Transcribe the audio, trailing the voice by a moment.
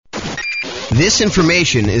This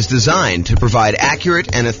information is designed to provide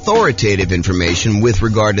accurate and authoritative information with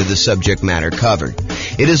regard to the subject matter covered.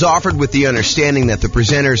 It is offered with the understanding that the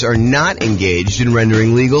presenters are not engaged in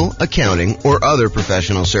rendering legal, accounting, or other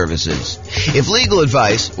professional services. If legal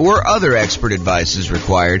advice or other expert advice is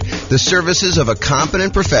required, the services of a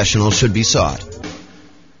competent professional should be sought.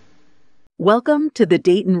 Welcome to the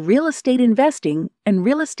Dayton Real Estate Investing and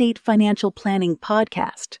Real Estate Financial Planning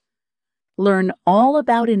Podcast. Learn all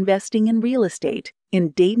about investing in real estate in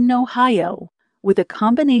Dayton, Ohio, with a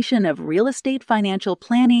combination of real estate financial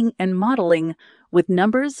planning and modeling with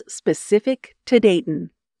numbers specific to Dayton,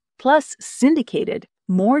 plus syndicated,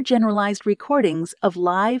 more generalized recordings of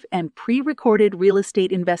live and pre-recorded real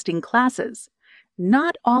estate investing classes,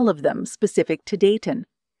 not all of them specific to Dayton.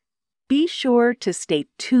 Be sure to stay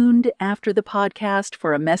tuned after the podcast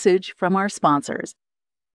for a message from our sponsors.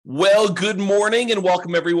 Well, good morning and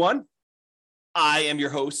welcome, everyone. I am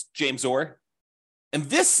your host, James Orr, and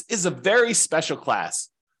this is a very special class.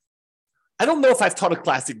 I don't know if I've taught a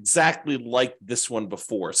class exactly like this one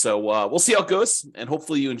before, so we'll see how it goes, and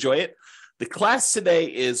hopefully you enjoy it. The class today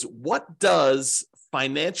is, what does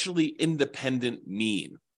financially independent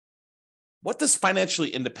mean? What does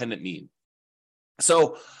financially independent mean?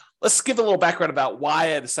 So let's give a little background about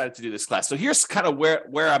why I decided to do this class. So here's kind of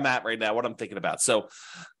where I'm at right now, what I'm thinking about. So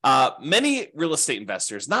many real estate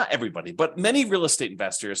investors, not everybody, but many real estate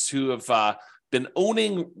investors who have been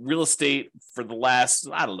owning real estate for the last,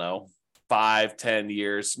 5-10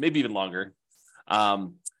 years, maybe even longer,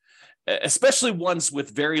 especially ones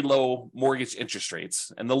with very low mortgage interest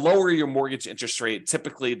rates. And the lower your mortgage interest rate,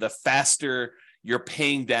 typically the faster you're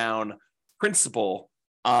paying down principal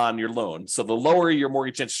on your loan. So the lower your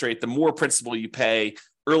mortgage interest rate, the more principal you pay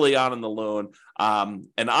early on in the loan.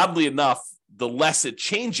 And oddly enough, the less it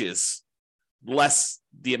changes, less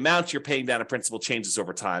the amount you're paying down in principal changes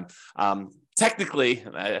over time. Technically,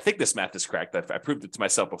 I think this math is correct. I proved it to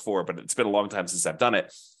myself before, but it's been a long time since I've done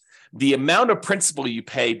it. The amount of principal you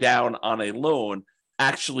pay down on a loan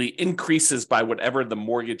actually increases by whatever the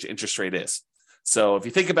mortgage interest rate is. So if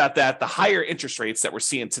you think about that, the higher interest rates that we're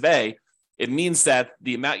seeing today, it means that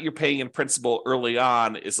the amount you're paying in principal early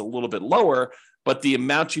on is a little bit lower, but the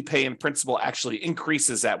amount you pay in principal actually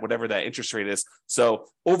increases at whatever that interest rate is. So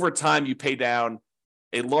over time, you pay down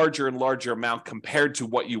a larger and larger amount compared to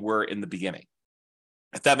what you were in the beginning,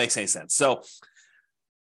 if that makes any sense. So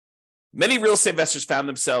many real estate investors found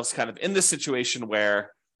themselves kind of in this situation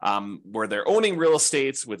where they're owning real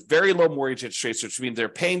estates with very low mortgage interest rates, which means they're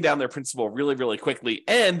paying down their principal really, really quickly.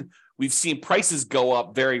 And we've seen prices go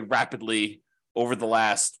up very rapidly over the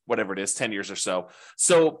last, 10 years or so.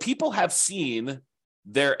 So people have seen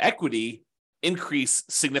their equity increase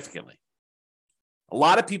significantly. A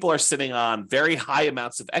lot of people are sitting on very high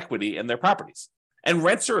amounts of equity in their properties, and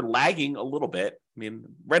rents are lagging a little bit. I mean,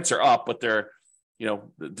 rents are up, but they're,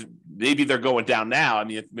 maybe they're going down now. I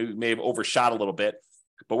mean, it may have overshot a little bit,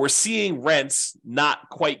 but we're seeing rents not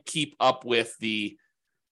quite keep up with the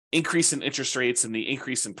increase in interest rates and the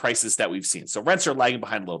increase in prices that we've seen. So rents are lagging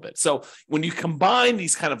behind a little bit. So when you combine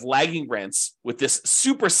these kind of lagging rents with this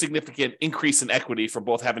super significant increase in equity from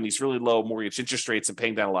both having these really low mortgage interest rates and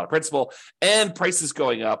paying down a lot of principal and prices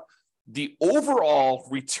going up, the overall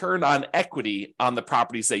return on equity on the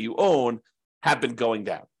properties that you own have been going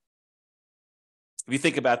down. If you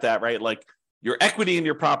think about that, right? Like, your equity in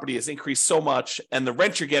your property has increased so much, and the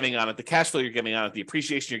rent you're getting on it, the cash flow you're getting on it, the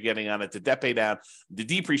appreciation you're getting on it, the debt pay down, the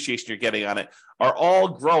depreciation you're getting on it are all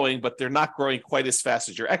growing, but they're not growing quite as fast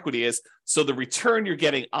as your equity is. So the return you're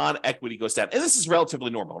getting on equity goes down. And this is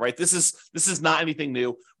relatively normal, right? This is not anything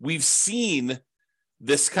new. We've seen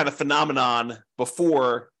this kind of phenomenon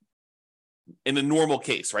before in a normal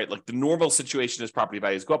case, right? Like, the normal situation is property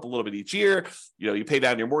values go up a little bit each year. You pay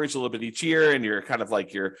down your mortgage a little bit each year, and you're kind of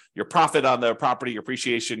like your profit on the property, your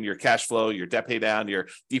appreciation, your cash flow, your debt pay down, your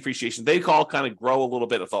depreciation, they all kind of grow a little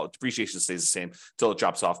bit. If all depreciation stays the same until it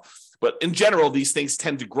drops off. But in general, these things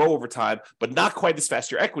tend to grow over time, but not quite as fast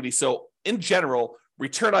as your equity. So in general,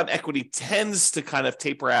 return on equity tends to kind of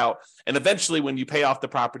taper out. And eventually, when you pay off the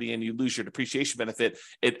property and you lose your depreciation benefit,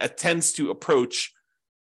 it tends to approach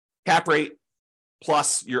cap rate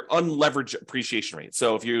plus your unleveraged appreciation rate.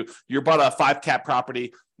 So if you bought a 5 cap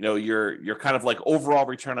property, your kind of like overall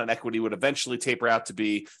return on equity would eventually taper out to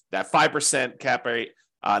be that 5% cap rate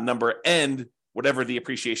number, and whatever the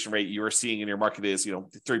appreciation rate you are seeing in your market is,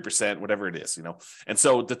 3%, whatever it is, And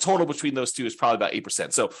so the total between those two is probably about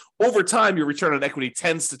 8%. So over time, your return on equity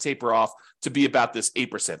tends to taper off to be about this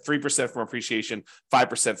 8%, 3% from appreciation,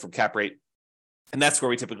 5% from cap rate. And that's where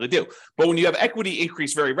we typically do. But when you have equity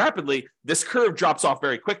increase very rapidly, this curve drops off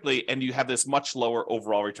very quickly and you have this much lower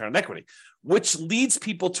overall return on equity, which leads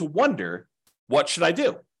people to wonder, what should I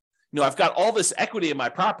do? I've got all this equity in my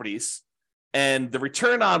properties and the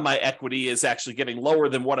return on my equity is actually getting lower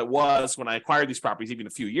than what it was when I acquired these properties even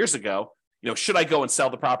a few years ago. Should I go and sell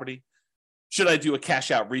the property? Should I do a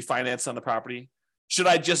cash out refinance on the property? Should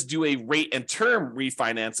I just do a rate and term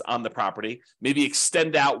refinance on the property? Maybe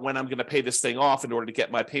extend out when I'm going to pay this thing off in order to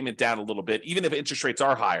get my payment down a little bit. Even if interest rates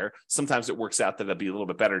are higher, sometimes it works out that it'll be a little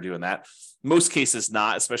bit better doing that. Most cases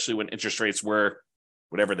not, especially when interest rates were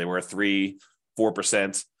whatever they were, 3%,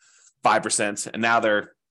 4%, 5%, and now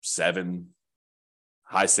they're 7%,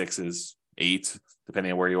 high 6s, 8%,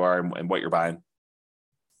 depending on where you are and what you're buying.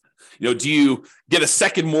 Do you get a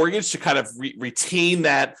second mortgage to kind of retain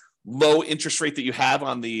that low interest rate that you have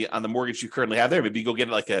on the mortgage you currently have there? Maybe you go get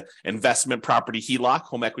like a investment property HELOC,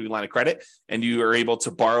 home equity line of credit, and you are able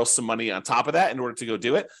to borrow some money on top of that in order to go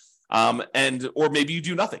do it. Or maybe you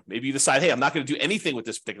do nothing. Maybe you decide, hey, I'm not going to do anything with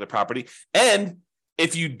this particular property. And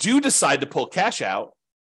if you do decide to pull cash out,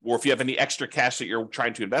 or if you have any extra cash that you're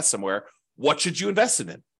trying to invest somewhere, what should you invest it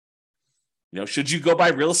in? Should you go buy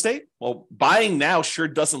real estate? Well, buying now sure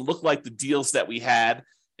doesn't look like the deals that we had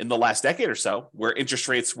in the last decade or so, where interest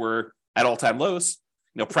rates were at all-time lows.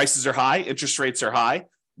 Prices are high, interest rates are high,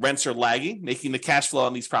 rents are lagging, making the cash flow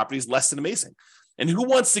on these properties less than amazing. And who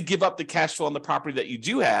wants to give up the cash flow on the property that you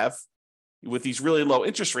do have with these really low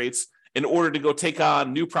interest rates in order to go take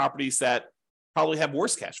on new properties that probably have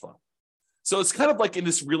worse cash flow? So it's kind of like in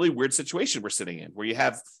this really weird situation we're sitting in, where you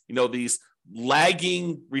have, these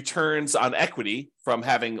lagging returns on equity from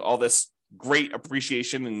having all this great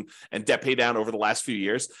appreciation and debt pay down over the last few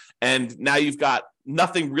years. And now you've got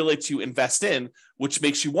nothing really to invest in, which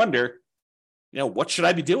makes you wonder, what should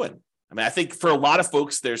I be doing? I think for a lot of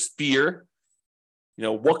folks, there's fear.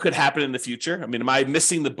 What could happen in the future? Am I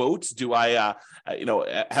missing the boat? Do I,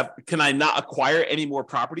 can I not acquire any more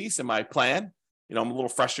properties in my plan? I'm a little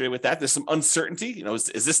frustrated with that. There's some uncertainty.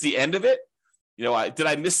 Is this the end of it? Did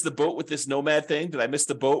I miss the boat with this nomad thing? Did I miss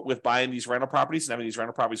the boat with buying these rental properties and having these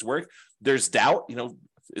rental properties work? There's doubt.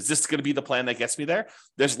 Is this going to be the plan that gets me there?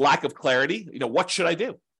 There's lack of clarity. What should I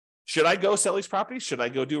do? Should I go sell these properties? Should I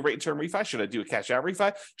go do a rate and term refi? Should I do a cash out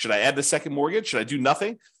refi? Should I add the second mortgage? Should I do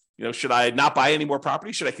nothing? Should I not buy any more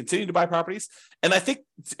properties? Should I continue to buy properties? And I think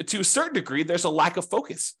to a certain degree, there's a lack of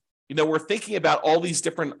focus. We're thinking about all these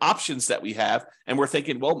different options that we have, and we're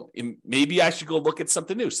thinking, well, maybe I should go look at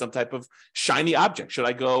something new, some type of shiny object. Should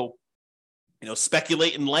I go,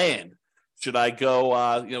 speculate in land? Should I go,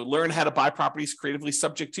 learn how to buy properties creatively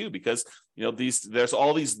subject to? Because, there's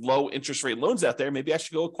all these low interest rate loans out there. Maybe I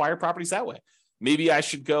should go acquire properties that way. Maybe I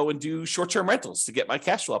should go and do short-term rentals to get my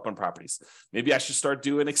cash flow up on properties. Maybe I should start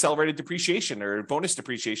doing accelerated depreciation or bonus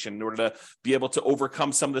depreciation in order to be able to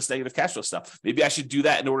overcome some of this negative cash flow stuff. Maybe I should do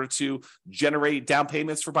that in order to generate down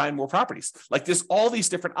payments for buying more properties. Like there's all these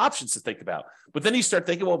different options to think about. But then you start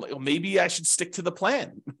thinking, well, maybe I should stick to the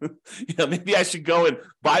plan. Maybe I should go and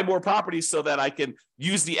buy more properties so that I can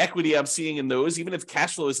use the equity I'm seeing in those, even if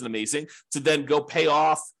cash flow isn't amazing, to then go pay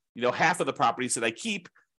off, half of the properties that I keep.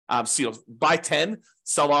 Buy 10,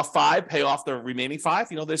 sell off 5, pay off the remaining 5.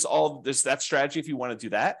 There's that strategy if you want to do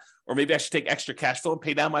that. Or maybe I should take extra cash flow and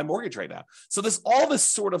pay down my mortgage right now. So there's all this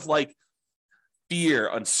sort of like fear,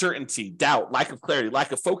 uncertainty, doubt, lack of clarity,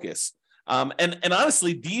 lack of focus. And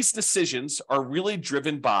honestly, these decisions are really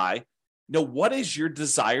driven by, what is your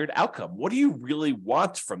desired outcome? What do you really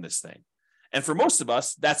want from this thing? And for most of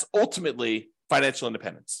us, that's ultimately financial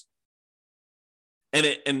independence.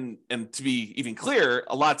 And to be even clearer,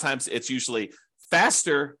 a lot of times it's usually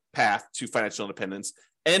faster path to financial independence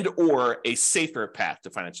and or a safer path to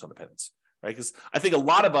financial independence, right? Because I think a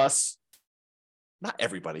lot of us, not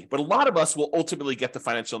everybody, but a lot of us will ultimately get to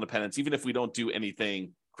financial independence, even if we don't do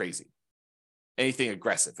anything crazy, anything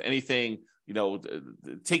aggressive, anything,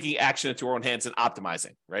 taking action into our own hands and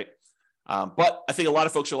optimizing, right? But I think a lot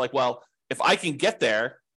of folks are like, well, if I can get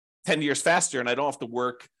there 10 years faster and I don't have to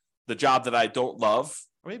work the job that I don't love,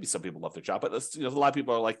 or maybe some people love their job, but a lot of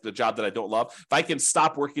people are like the job that I don't love. If I can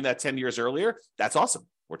stop working that 10 years earlier, that's awesome.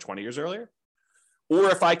 Or 20 years earlier.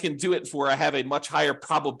 Or if I can do it where I have a much higher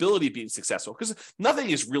probability of being successful, because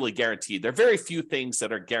nothing is really guaranteed. There are very few things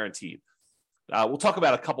that are guaranteed. We'll talk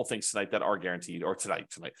about a couple things tonight that are guaranteed, or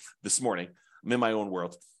this morning. I'm in my own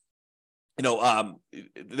world. There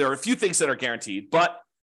are a few things that are guaranteed, but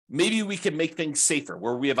maybe we can make things safer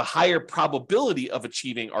where we have a higher probability of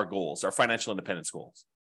achieving our goals, our financial independence goals.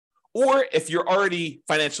 Or if you're already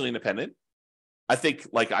financially independent, I think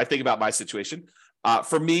about my situation.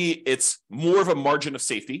 For me, it's more of a margin of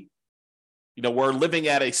safety. we're living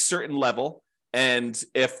at a certain level. And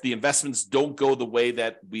if the investments don't go the way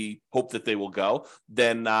that we hope that they will go,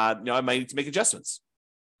 then I might need to make adjustments.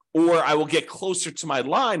 Or I will get closer to my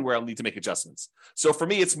line where I'll need to make adjustments. So for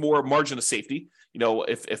me, it's more margin of safety.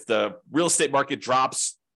 If the real estate market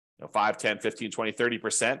drops 5, 10, 15, 20,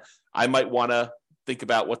 30%, I might want to think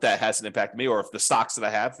about what that has an impact on me. Or if the stocks that I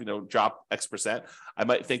have, drop X percent, I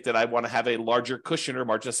might think that I want to have a larger cushion or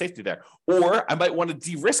margin of safety there. Or I might want to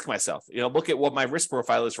de-risk myself, look at what my risk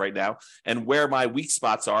profile is right now and where my weak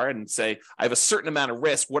spots are and say, I have a certain amount of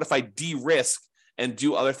risk. What if I de-risk and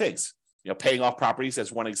do other things? Paying off properties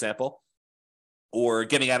as one example, or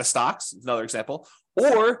getting out of stocks is another example.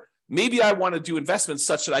 Or maybe I want to do investments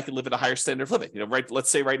such that I can live at a higher standard of living. Right?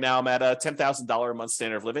 Let's say right now I'm at a $10,000 a month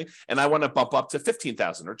standard of living, and I want to bump up to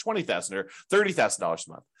 $15,000 or $20,000 or $30,000 a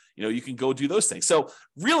month. You can go do those things. So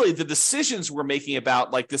really, the decisions we're making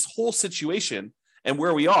about like this whole situation and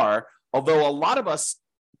where we are, although a lot of us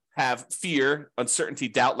have fear, uncertainty,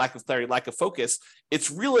 doubt, lack of clarity, lack of focus,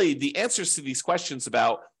 it's really the answers to these questions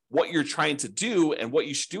about what you're trying to do and what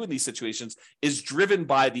you should do in these situations is driven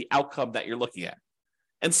by the outcome that you're looking at.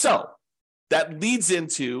 And so that leads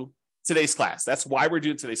into today's class. That's why we're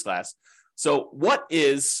doing today's class. So what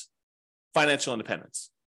is financial independence?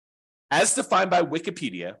 As defined by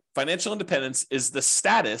Wikipedia, financial independence is the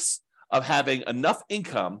status of having enough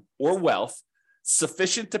income or wealth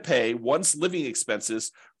sufficient to pay one's living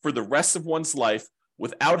expenses for the rest of one's life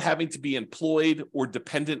without having to be employed or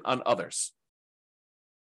dependent on others.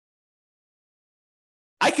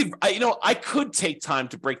 I could take time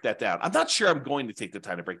to break that down. I'm not sure I'm going to take the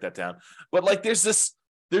time to break that down, but like there's this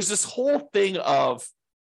whole thing of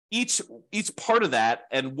each part of that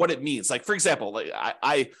and what it means. Like, for example, like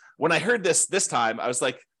when I heard this time, I was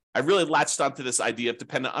like, I really latched onto this idea of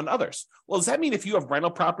dependent on others. Well, does that mean if you have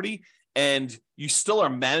rental property and you still are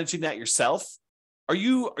managing that yourself, are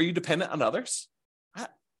you dependent on others?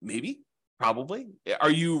 Maybe, probably.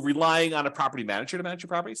 Are you relying on a property manager to manage your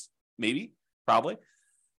properties? Maybe, probably.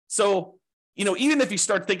 So, even if you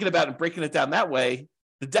start thinking about it and breaking it down that way,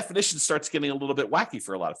 the definition starts getting a little bit wacky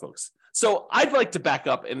for a lot of folks. So I'd like to back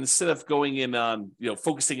up, and instead of going in on,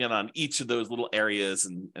 focusing in on each of those little areas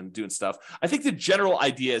and doing stuff, I think the general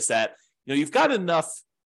idea is that, you've got enough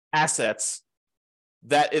assets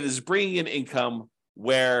that it is bringing in income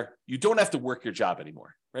where you don't have to work your job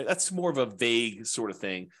anymore, right? That's more of a vague sort of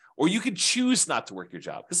thing. Or you could choose not to work your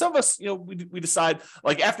job. Because some of us, we decide,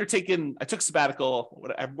 like I took sabbatical,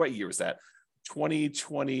 what year was that?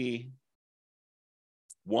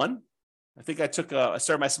 2021? I think I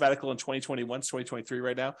started my sabbatical in 2021, it's 2023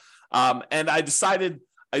 right now. And I decided,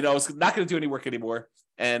 I was not going to do any work anymore.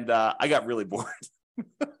 And I got really bored,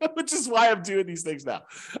 which is why I'm doing these things now.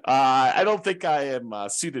 I don't think I am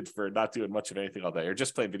suited for not doing much of anything all day or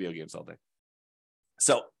just playing video games all day.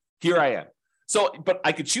 So here I am. So, but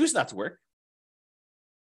I could choose not to work.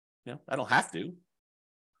 I don't have to.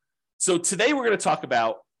 So today we're going to talk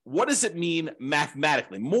about what does it mean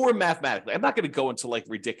mathematically, more mathematically. I'm not going to go into like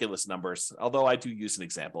ridiculous numbers, although I do use an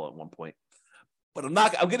example at one point. But I'm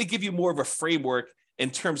going to give you more of a framework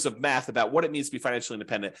in terms of math about what it means to be financially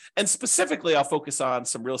independent. And specifically, I'll focus on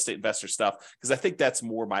some real estate investor stuff because I think that's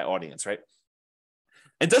more my audience, right?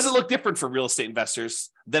 It doesn't look different for real estate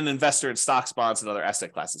investors than an investor in stocks, bonds, and other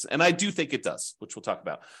asset classes. And I do think it does, which we'll talk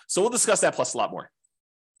about. So we'll discuss that plus a lot more.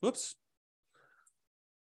 Whoops.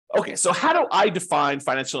 Okay, so how do I define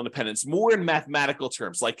financial independence more in mathematical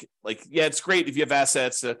terms? Like, yeah, it's great if you have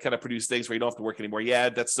assets to kind of produce things where you don't have to work anymore. Yeah,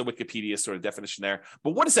 that's the Wikipedia sort of definition there.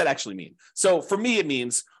 But what does that actually mean? So for me, it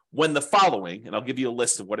means when the following, and I'll give you a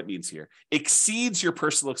list of what it means here, exceeds your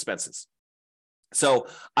personal expenses. So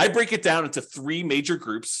I break it down into three major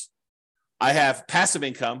groups. I have passive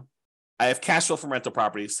income, I have cash flow from rental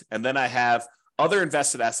properties, and then I have other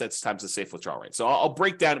invested assets times the safe withdrawal rate. So I'll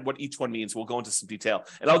break down what each one means. We'll go into some detail,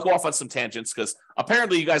 and I'll go off on some tangents because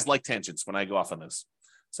apparently you guys like tangents when I go off on this.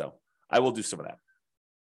 So I will do some of that.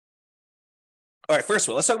 All right, first of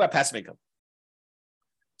all, let's talk about passive income.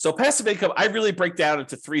 So passive income, I really break down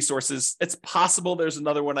into three sources. It's possible there's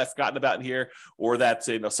another one I've forgotten about in here, or that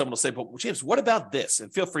someone will say, "But James, what about this?"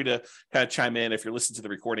 And feel free to kind of chime in. If you're listening to the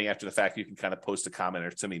recording after the fact, you can kind of post a comment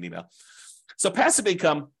or send me an email. So passive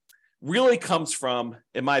income really comes from,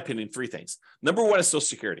 in my opinion, three things. Number one is Social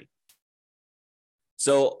Security.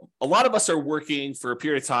 So a lot of us are working for a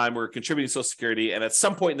period of time, we're contributing to Social Security, and at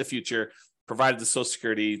some point in the future, provided the Social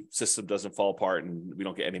Security system doesn't fall apart and we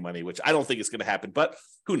don't get any money, which I don't think is going to happen, but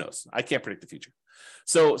who knows? I can't predict the future.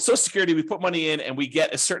 So Social Security, we put money in and we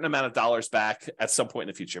get a certain amount of dollars back at some point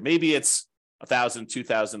in the future. Maybe it's $1,000,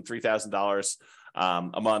 $2,000, $3,000.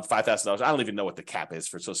 a month, $5,000. I don't even know what the cap is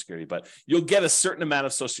for Social Security, but you'll get a certain amount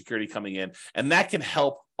of Social Security coming in, and that can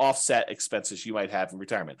help offset expenses you might have in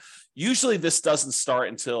retirement. Usually this doesn't start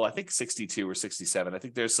until I think 62 or 67. I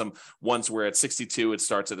think there's some ones where at 62 it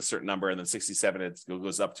starts at a certain number, and then 67 it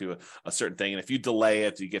goes up to a certain thing. And if you delay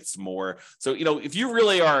it, you get some more. So, if you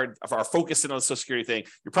really are focusing on the Social Security thing,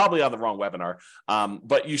 you're probably on the wrong webinar.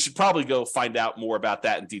 But you should probably go find out more about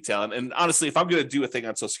that in detail. And honestly, if I'm going to do a thing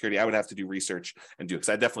on Social Security, I would have to do research and do it, because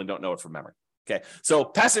I definitely don't know it from memory. Okay, so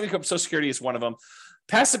passive income Social Security is one of them.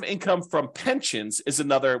 Passive income from pensions is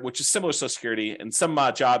another, which is similar to Social Security. In some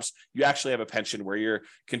jobs, you actually have a pension where you're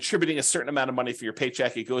contributing a certain amount of money for your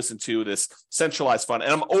paycheck. It goes into this centralized fund.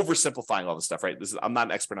 And I'm oversimplifying all this stuff, right? I'm not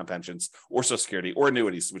an expert on pensions or Social Security or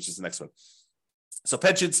annuities, which is the next one. So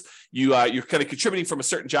pensions, you're kind of contributing from a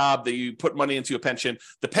certain job that you put money into a pension.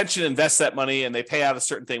 The pension invests that money and they pay out a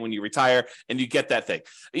certain thing when you retire, and you get that thing.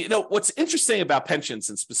 What's interesting about pensions,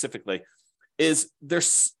 and specifically, is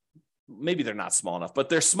maybe they're not small enough, but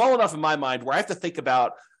they're small enough in my mind where I have to think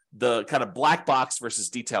about the kind of black box versus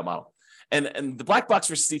detail model. And the black box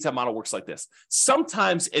versus detail model works like this.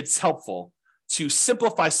 Sometimes it's helpful to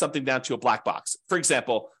simplify something down to a black box. For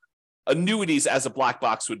example, annuities as a black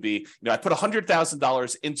box would be, I put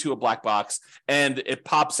 $100,000 into a black box and it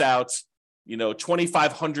pops out,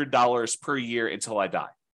 $2,500 per year until I die.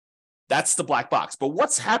 That's the black box. But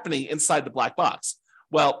what's happening inside the black box?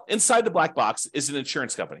 Well, inside the black box is an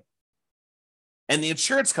insurance company. And the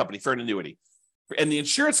insurance company for an annuity,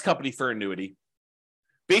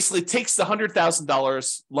 basically takes the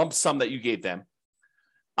 $100,000 lump sum that you gave them,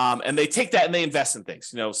 and they take that and they invest in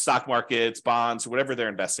things, stock markets, bonds, whatever they're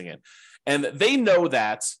investing in. And they know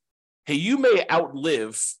that, hey, you may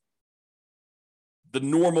outlive the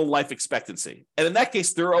normal life expectancy. And in that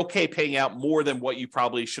case, they're okay paying out more than what you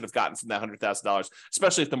probably should have gotten from that $100,000,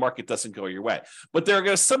 especially if the market doesn't go your way. But there are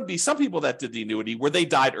going to be some people that did the annuity where they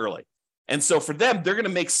died early. And so for them, they're going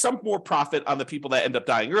to make some more profit on the people that end up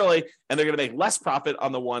dying early, and they're going to make less profit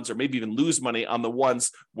on the ones, or maybe even lose money on the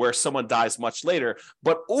ones where someone dies much later.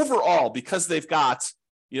 But overall, because they've got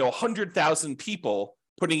 100,000 people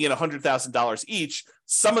putting in $100,000 each,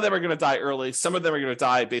 some of them are going to die early, some of them are going to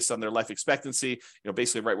die based on their life expectancy,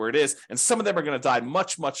 basically right where it is, and some of them are going to die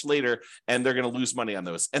much, much later, and they're going to lose money on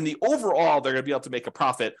those. And the overall, they're going to be able to make a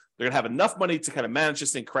profit. They're going to have enough money to kind of manage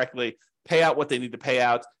this thing correctly, pay out what they need to pay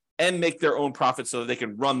out, and make their own profit so that they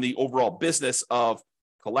can run the overall business of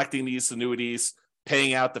collecting these annuities,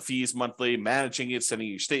 paying out the fees monthly, managing it, sending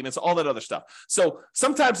you statements, all that other stuff. So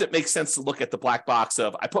sometimes it makes sense to look at the black box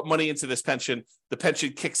of, I put money into this pension, the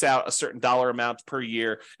pension kicks out a certain dollar amount per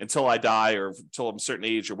year until I die or until I'm a certain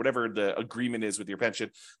age or whatever the agreement is with your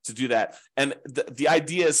pension to do that. And the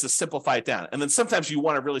idea is to simplify it down. And then sometimes you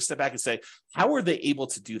want to really step back and say, how are they able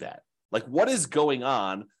to do that? Like, what is going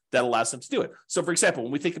on that allows them to do it? So for example,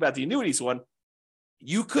 when we think about the annuities one,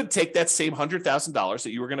 you could take that same $100,000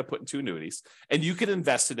 that you were going to put into annuities and you could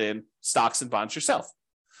invest it in stocks and bonds yourself.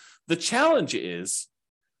 The challenge is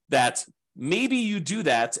that maybe you do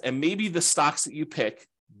that and maybe the stocks that you pick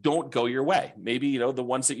don't go your way. Maybe, the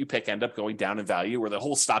ones that you pick end up going down in value, or the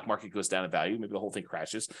whole stock market goes down in value. Maybe the whole thing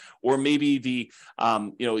crashes, or maybe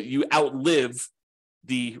you outlive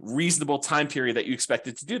the reasonable time period that you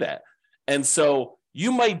expected to do that. And so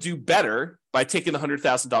you might do better by taking the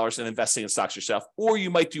 $100,000 and investing in stocks yourself, or you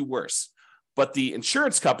might do worse. But the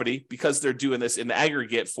insurance company, because they're doing this in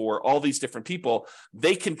aggregate for all these different people,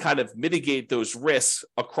 they can kind of mitigate those risks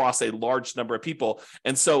across a large number of people.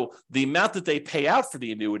 And so the amount that they pay out for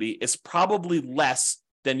the annuity is probably less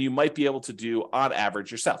than you might be able to do on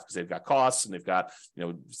average yourself, because they've got costs and they've got,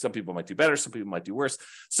 some people might do better, some people might do worse.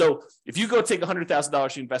 So if you go take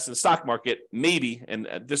 $100,000, you invest in the stock market, maybe, and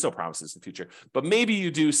there's no promises in the future, but maybe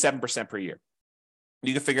you do 7% per year.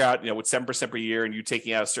 You can figure out, with 7% per year and you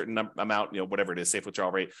taking out a certain amount, whatever it is, safe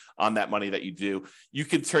withdrawal rate on that money that you do, you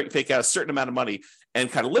can take out a certain amount of money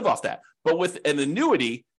and kind of live off that. But with an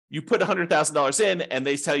annuity, you put $100,000 in and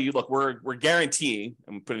they tell you, look, we're guaranteeing,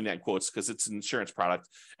 I'm putting that in quotes because it's an insurance product.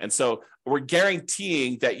 And so we're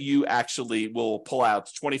guaranteeing that you actually will pull out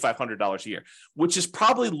 $2,500 a year, which is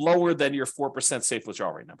probably lower than your 4% safe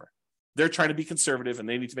withdrawal rate number. They're trying to be conservative and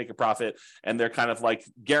they need to make a profit. And they're kind of like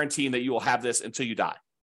guaranteeing that you will have this until you die.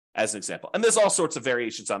 as an example. And there's all sorts of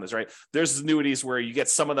variations on this, right? There's annuities where you get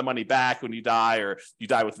some of the money back when you die, or you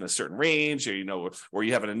die within a certain range, or, or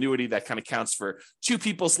you have an annuity that kind of counts for two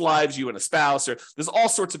people's lives, you and a spouse, or there's all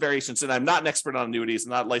sorts of variations. And I'm not an expert on annuities.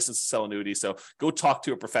 I'm not licensed to sell annuities. So go talk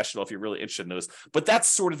to a professional if you're really interested in those. But that's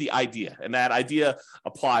sort of the idea. And that idea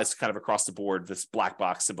applies kind of across the board, this black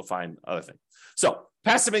box simplifying other thing. So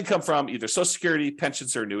passive income from either Social Security,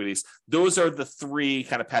 pensions, or annuities. Those are the three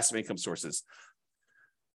kind of passive income sources.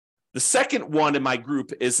 The second one in my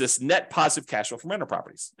group is this net positive cash flow from rental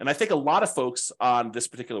properties. And I think a lot of folks on this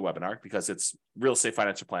particular webinar, because it's Real Estate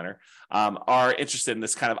Financial Planner, are interested in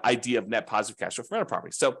this kind of idea of net positive cash flow from rental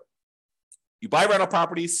properties. So you buy rental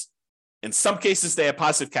properties. In some cases, they have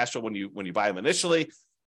positive cash flow when you buy them initially,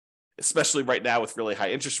 especially right now with really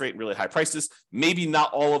high interest rate and really high prices. Maybe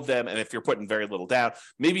not all of them, and if you're putting very little down,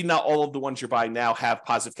 maybe not all of the ones you're buying now have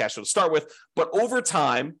positive cash flow to start with, but over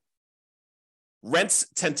time, rents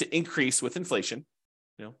tend to increase with inflation,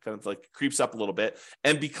 kind of like creeps up a little bit.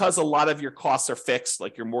 And because a lot of your costs are fixed,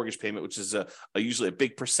 like your mortgage payment, which is usually a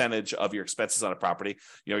big percentage of your expenses on a property,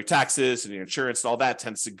 your taxes and your insurance and all that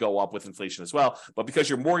tends to go up with inflation as well. But because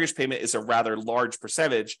your mortgage payment is a rather large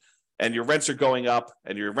percentage and your rents are going up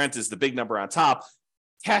and your rent is the big number on top,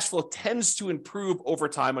 cash flow tends to improve over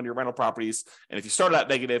time on your rental properties. And if you start out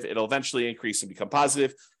negative, it'll eventually increase and become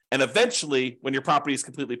positive. And eventually, when your property is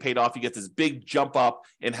completely paid off, you get this big jump up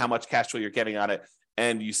in how much cash flow you're getting on it,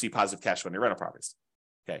 and you see positive cash flow on your rental properties.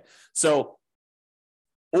 Okay, so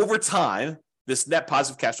over time, this net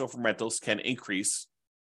positive cash flow from rentals can increase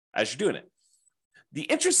as you're doing it. The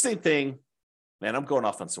interesting thing, man, I'm going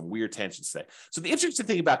off on some weird tangents today. So the interesting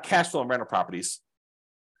thing about cash flow and rental properties,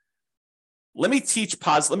 let me teach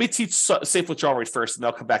safe withdrawal rate first, and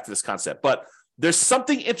then I'll come back to this concept. But there's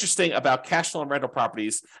something interesting about cash flow and rental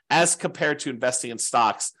properties as compared to investing in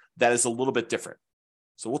stocks that is a little bit different.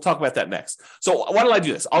 So we'll talk about that next. So why don't I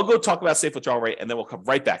do this? I'll go talk about safe withdrawal rate, and then we'll come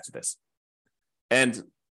right back to this. And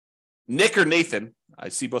Nick or Nathan, I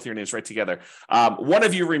see both of your names right together. One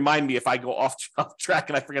of you remind me if I go off track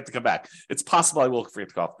and I forget to come back. It's possible I will forget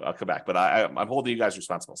to come back, but I'm holding you guys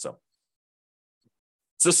responsible. So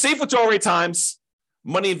safe withdrawal rate times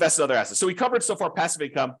money invested in other assets. So we covered so far passive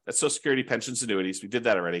income, that's Social Security, pensions, annuities. We did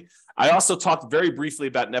that already. I also talked very briefly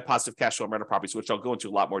about net positive cash flow and rental properties, which I'll go into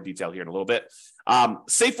a lot more detail here in a little bit.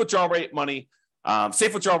 Safe withdrawal rate money,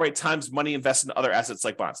 safe withdrawal rate times money invested in other assets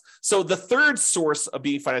like bonds. So the third source of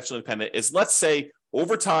being financially independent is, let's say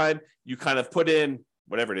over time, you kind of put in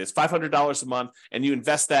whatever it is, $500 a month, and you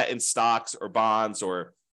invest that in stocks or bonds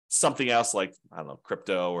or something else like, I don't know,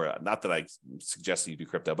 crypto, or not that I suggest you do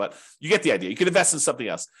crypto, but you get the idea. You can invest in something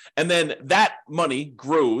else. And then that money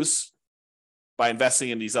grows by investing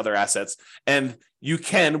in these other assets. And you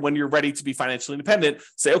can, when you're ready to be financially independent,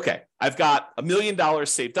 say, okay, I've got $1 million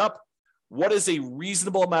saved up. What is a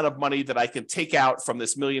reasonable amount of money that I can take out from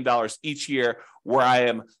this $1 million each year where I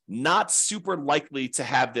am not super likely to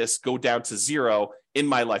have this go down to zero in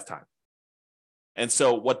my lifetime? And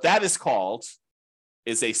so what that is called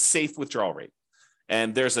is a safe withdrawal rate.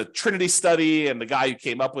 And there's a Trinity study, and the guy who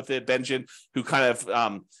came up with it, Benjamin, who kind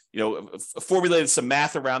of formulated some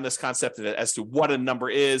math around this concept as to what a number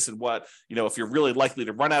is and what, if you're really likely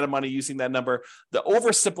to run out of money using that number. The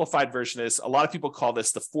oversimplified version is, a lot of people call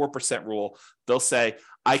this the 4% rule. They'll say,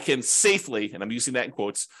 I can safely, and I'm using that in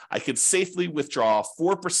quotes, I can safely withdraw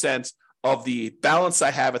 4% of the balance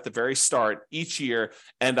I have at the very start each year,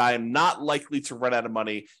 and I am not likely to run out of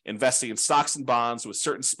money investing in stocks and bonds with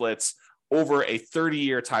certain splits over a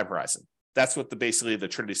 30-year time horizon. That's what basically the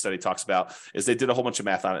Trinity study talks about, is they did a whole bunch of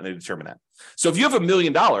math on it and they determined that. So if you have $1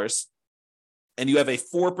 million and you have a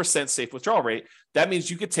 4% safe withdrawal rate, that means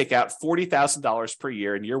you could take out $40,000 per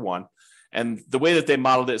year in year one. And the way that they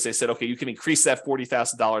modeled it is they said, okay, you can increase that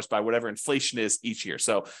 $40,000 by whatever inflation is each year.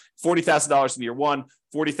 So $40,000 in year one,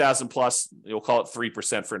 40,000 plus, you'll call it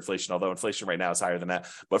 3% for inflation, although inflation right now is higher than that.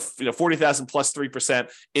 But 40,000 plus 3%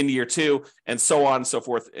 in year two, and so on and so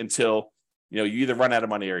forth until you either run out of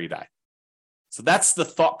money or you die. So that's the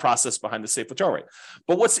thought process behind the safe withdrawal rate.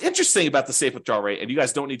 But what's interesting about the safe withdrawal rate, and you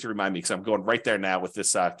guys don't need to remind me because I'm going right there now with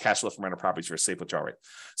this cash flow from rental properties for a safe withdrawal rate.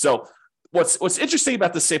 So what's interesting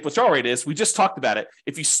about the safe withdrawal rate is, we just talked about it.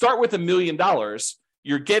 If you start with $1 million,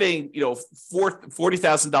 you're getting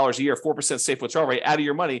 $40,000 a year, 4% safe withdrawal rate out of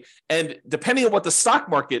your money. And depending on what the stock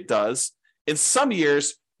market does, in some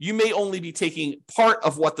years you may only be taking part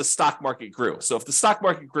of what the stock market grew. So if the stock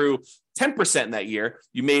market grew 10% in that year,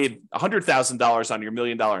 you made $100,000 on your $1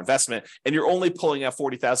 million investment, and you're only pulling out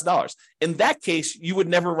 $40,000. In that case, you would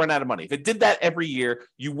never run out of money. If it did that every year,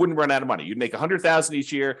 you wouldn't run out of money. You'd make $100,000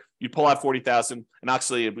 each year, you'd pull out $40,000, and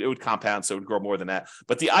actually it would compound, so it would grow more than that.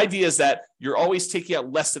 But the idea is that you're always taking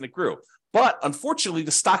out less than it grew. But unfortunately,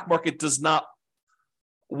 the stock market does not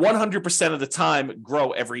 100% of the time grow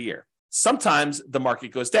every year. Sometimes the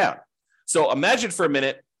market goes down. So imagine for a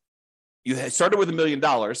minute, you started with $1 million.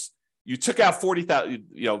 You took out 40,000,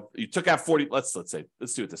 you took out 40, let's do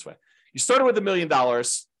it this way. You started with $1 million.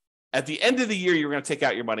 At the end of the year, you were going to take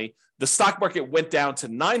out your money. The stock market went down to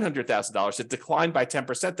 $900,000. It declined by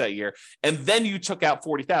 10% that year. And then you took out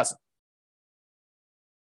 40,000.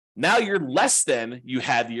 Now you're less than you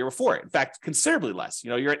had the year before. In fact, considerably less.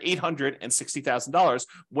 You're at $860,000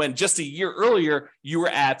 when just a year earlier, you were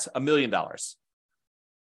at $1 million.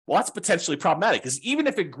 Well, that's potentially problematic because even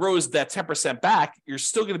if it grows that 10% back, you're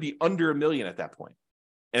still going to be under $1 million at that point.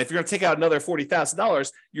 And if you're going to take out another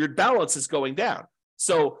 $40,000, your balance is going down.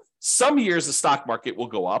 So some years the stock market will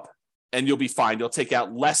go up and you'll be fine. You'll take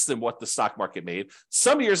out less than what the stock market made.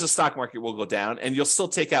 Some years the stock market will go down and you'll still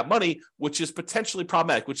take out money, which is potentially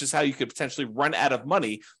problematic, which is how you could potentially run out of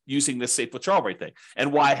money using this safe withdrawal rate thing.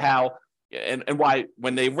 And why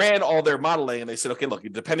when they ran all their modeling and they said, okay, look,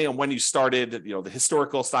 depending on when you started, the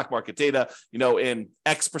historical stock market data, in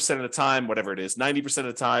X percent of the time, whatever it is, 90% of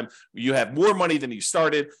the time, you have more money than you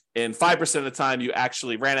started. In 5% of the time, you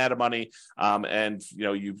actually ran out of money and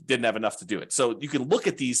you didn't have enough to do it. So you can look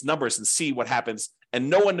at these numbers and see what happens, and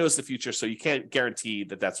no one knows the future, so you can't guarantee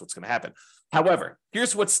that that's what's going to happen. However,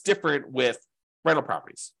 here's what's different with rental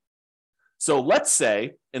properties. So let's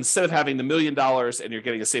say instead of having the $1 million and you're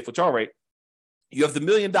getting a safe withdrawal rate, you have the $1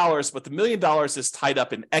 million, but the $1 million is tied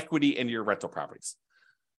up in equity in your rental properties,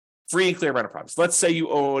 free and clear rental properties. Let's say you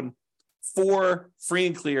own 4 free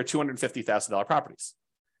and clear $250,000 properties,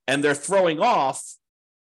 and they're throwing off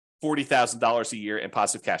 $40,000 a year in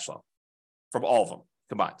positive cash flow from all of them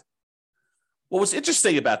combined. Well, what's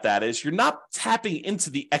interesting about that is you're not tapping into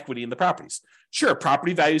the equity in the properties. Sure,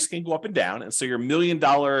 property values can go up and down, and so your $1 million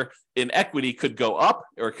in equity could go up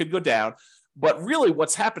or it could go down. But really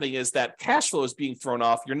what's happening is that cash flow is being thrown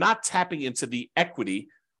off. You're not tapping into the equity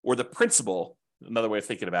or the principal, another way of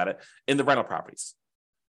thinking about it, in the rental properties.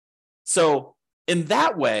 So in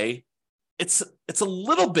that way, it's a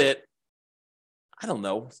little bit, I don't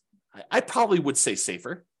know, I probably would say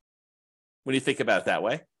safer when you think about it that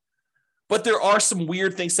way. But there are some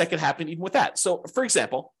weird things that can happen even with that. So for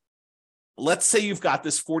example, let's say you've got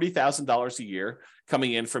this $40,000 a year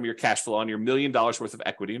coming in from your cash flow on your $1 million worth of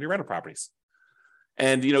equity in your rental properties.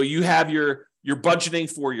 And you have your budgeting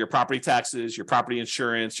for your property taxes, your property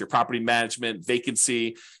insurance, your property management,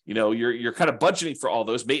 vacancy, you're kind of budgeting for all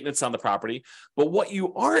those, maintenance on the property. But what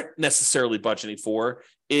you aren't necessarily budgeting for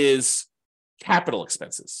is capital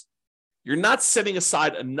expenses. You're not setting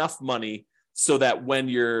aside enough money so that when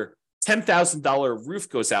your $10,000 roof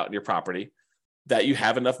goes out in your property, that you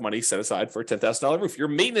have enough money set aside for a $10,000 roof. Your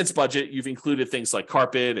maintenance budget, you've included things like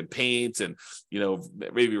carpet and paint and,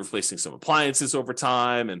 maybe replacing some appliances over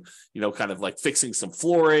time and, kind of like fixing some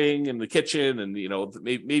flooring in the kitchen and,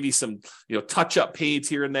 maybe some, touch up paint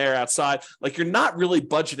here and there outside. Like you're not really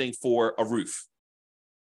budgeting for a roof.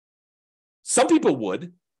 Some people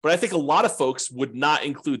would, but I think a lot of folks would not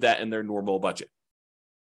include that in their normal budget.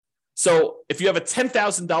 So if you have a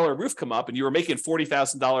 $10,000 roof come up and you were making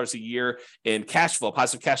 $40,000 a year in cash flow,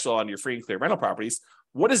 positive cash flow on your free and clear rental properties,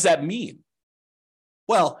 what does that mean?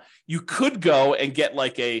 Well, you could go and get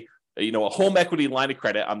like a home equity line of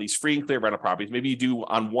credit on these free and clear rental properties. Maybe you do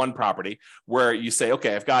on one property where you say,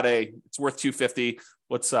 okay, it's worth $250.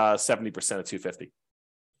 What's 70% of $250?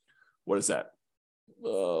 What is that?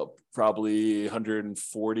 Probably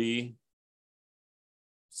 140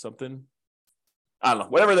 something. I don't know,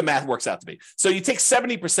 whatever the math works out to be. So you take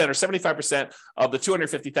 70% or 75% of the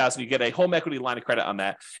 $250,000, you get a home equity line of credit on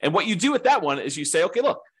that. And what you do with that one is you say, okay,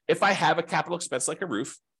 look, if I have a capital expense like a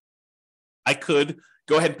roof, I could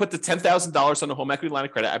go ahead and put the $10,000 on the home equity line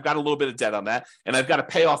of credit. I've got a little bit of debt on that, and I've got to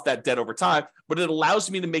pay off that debt over time, but it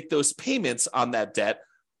allows me to make those payments on that debt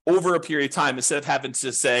over a period of time instead of having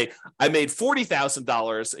to say, I made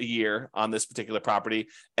 $40,000 a year on this particular property,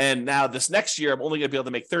 and now this next year I'm only going to be able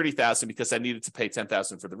to make $30,000 because I needed to pay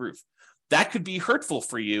 $10,000 for the roof. That could be hurtful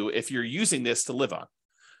for you if you're using this to live on.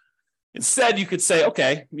 Instead, you could say,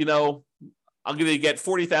 okay, I'm going to get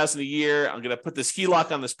 $40,000 a year. I'm going to put this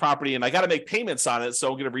HELOC on this property, and I got to make payments on it, so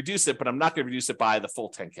I'm going to reduce it, but I'm not going to reduce it by the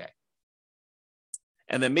full $10K.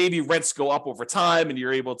 And then maybe rents go up over time, and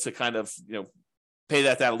you're able to kind of, pay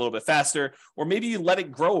that down a little bit faster, or maybe you let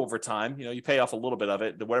it grow over time. You pay off a little bit of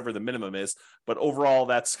it, whatever the minimum is, but overall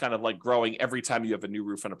that's kind of like growing every time you have a new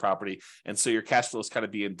roof on a property. And so your cash flow is kind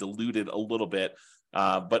of being diluted a little bit,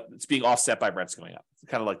 but it's being offset by rents going up. It's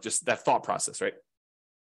kind of like just that thought process, right?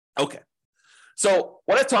 Okay. So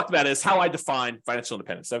what I talked about is how I define financial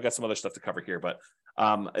independence. So I've got some other stuff to cover here, but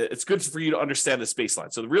it's good for you to understand this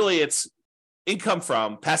baseline. So really it's income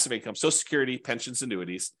from passive income, Social Security, pensions,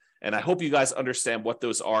 annuities. And I hope you guys understand what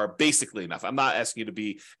those are basically enough. I'm not asking you to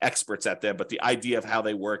be experts at them, but the idea of how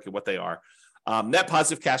they work and what they are. Net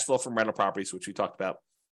positive cash flow from rental properties, which we talked about.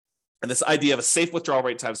 And this idea of a safe withdrawal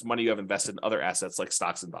rate times money you have invested in other assets like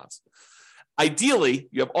stocks and bonds. Ideally,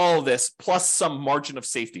 you have all of this plus some margin of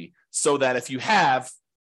safety so that if you have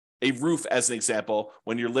a roof, as an example,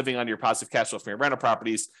 when you're living on your positive cash flow from your rental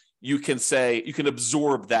properties, you can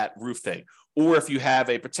absorb that roof thing. Or if you have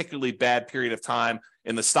a particularly bad period of time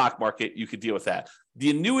in the stock market, you could deal with that. The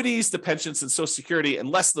annuities, the pensions, and Social Security,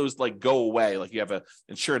 unless those like go away, like you have an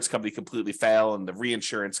insurance company completely fail and the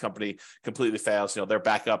reinsurance company completely fails, their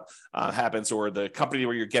backup happens, or the company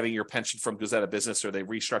where you're getting your pension from goes out of business, or they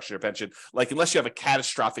restructure your pension. Like unless you have a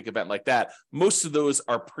catastrophic event like that, most of those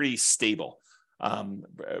are pretty stable.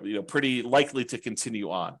 Pretty likely to continue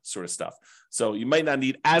on, sort of stuff. So you might not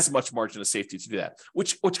need as much margin of safety to do that,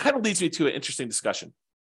 which kind of leads me to an interesting discussion.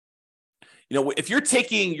 If you're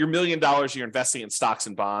taking your $1 million, you're investing in stocks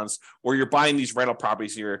and bonds, or you're buying these rental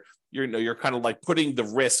properties, you're kind of like putting the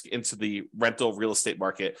risk into the rental real estate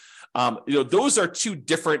market. Those are two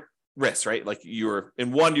different risks, right? Like you're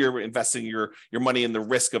investing your money in the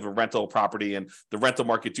risk of a rental property and the rental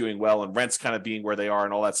market doing well and rents kind of being where they are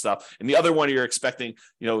and all that stuff. And the other one, you're expecting,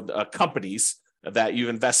 companies that you've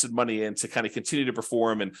invested money in to kind of continue to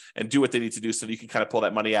perform and do what they need to do so that you can kind of pull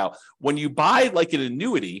that money out. When you buy like an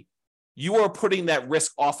annuity, you are putting that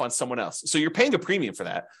risk off on someone else. So you're paying a premium for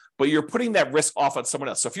that, but you're putting that risk off on someone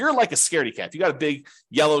else. So if you're like a scaredy cat, if you got a big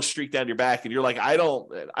yellow streak down your back and you're like, I don't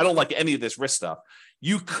like any of this risk stuff,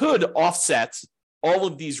 you could offset all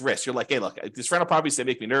of these risks. You're like, hey, look, these rental properties, they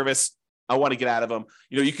make me nervous. I want to get out of them.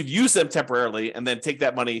 You could use them temporarily and then take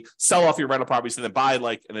that money, sell off your rental properties, and then buy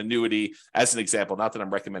like an annuity as an example. Not that I'm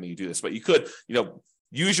recommending you do this, but you could,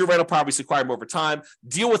 use your rental properties to acquire them over time,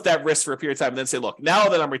 deal with that risk for a period of time, and then say, look, now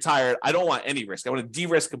that I'm retired, I don't want any risk. I want to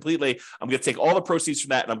de-risk completely. I'm going to take all the proceeds from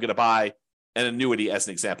that and I'm going to buy an annuity as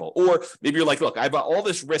an example. Or maybe you're like, look, I've got all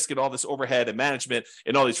this risk and all this overhead and management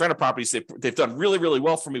and all these rental properties. They've done really, really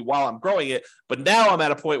well for me while I'm growing it. But now I'm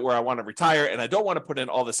at a point where I want to retire and I don't want to put in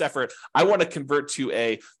all this effort. I want to convert to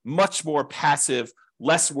a much more passive,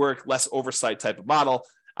 less work, less oversight type of model.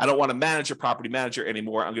 I don't want to manage a property manager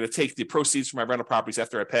anymore. I'm going to take the proceeds from my rental properties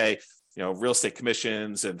after I pay, real estate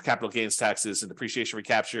commissions and capital gains taxes and depreciation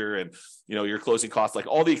recapture and, your closing costs, like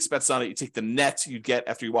all the expenses on it. You take the net you get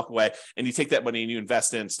after you walk away and you take that money and you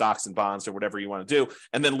invest in stocks and bonds or whatever you want to do,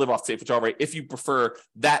 and then live off safe withdrawal rate if you prefer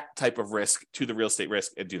that type of risk to the real estate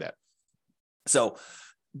risk, and do that. So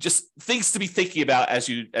just things to be thinking about as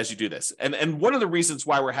you do this. And one of the reasons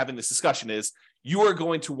why we're having this discussion is you are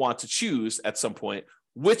going to want to choose at some point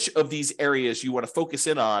which of these areas you want to focus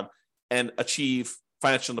in on and achieve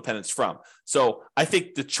financial independence from. So I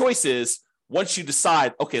think the choice is, once you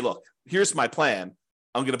decide, okay, look, here's my plan.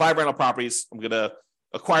 I'm going to buy rental properties. I'm going to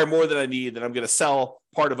acquire more than I need. Then I'm going to sell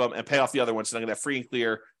part of them and pay off the other ones. And I'm going to have free and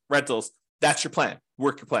clear rentals. That's your plan.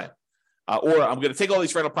 Work your plan. Or I'm going to take all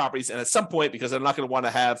these rental properties, and at some point, because I'm not going to want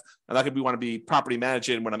to be property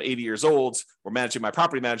managing when I'm 80 years old, or managing my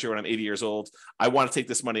property manager when I'm 80 years old, I want to take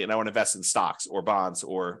this money and I want to invest in stocks or bonds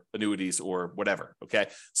or annuities or whatever. Okay.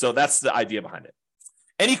 So that's the idea behind it.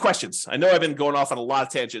 Any questions? I know I've been going off on a lot of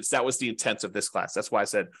tangents. That was the intent of this class. That's why I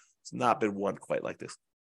said it's not been one quite like this.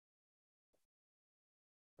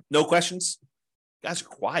 No questions? You guys are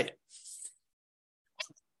quiet.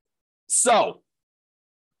 So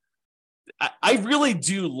I really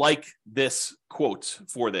do like this quote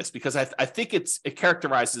for this because I think it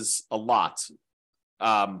characterizes a lot.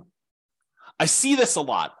 I see this a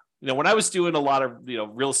lot. When I was doing a lot of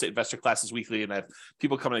real estate investor classes weekly, and I have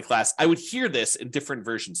people coming to class, I would hear this in different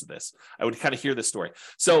versions of this. I would kind of hear this story.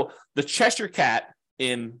 So the Cheshire Cat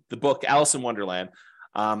in the book Alice in Wonderland.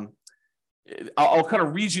 I'll kind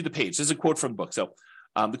of read you the page. This is a quote from the book. So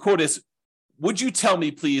the quote is, "Would you tell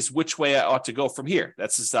me, please, which way I ought to go from here?"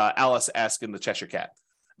 That's Alice asking the Cheshire Cat.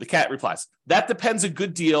 The cat replies, "That depends a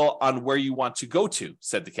good deal on where you want to go to,"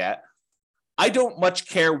 said the cat. "I don't much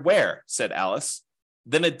care where," said Alice.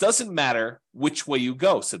 "Then it doesn't matter which way you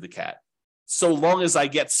go," said the cat. "So long as I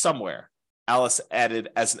get somewhere," Alice added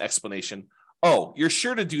as an explanation. "Oh, you're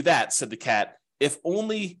sure to do that," said the cat, if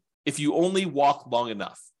you only walk long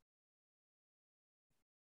enough."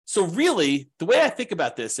 So really, the way I think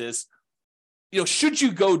about this is, should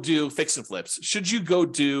you go do fix and flips? Should you go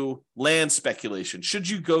do land speculation? Should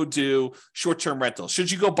you go do short-term rentals? Should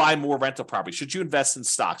you go buy more rental property? Should you invest in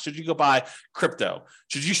stocks? Should you go buy crypto?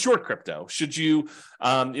 Should you short crypto? Should you,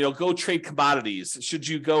 go trade commodities? Should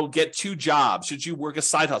you go get 2 jobs? Should you work a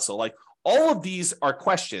side hustle? Like, all of these are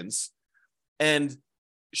questions, and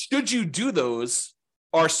should you do those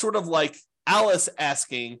are sort of like Alice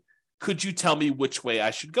asking, could you tell me which way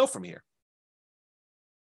I should go from here?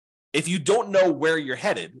 If you don't know where you're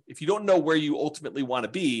headed, if you don't know where you ultimately want to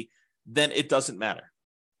be, then it doesn't matter,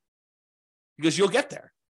 because you'll get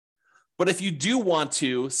there. But if you do want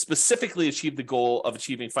to specifically achieve the goal of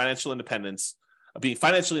achieving financial independence, of being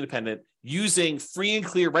financially independent using free and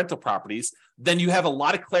clear rental properties, then you have a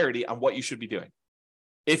lot of clarity on what you should be doing.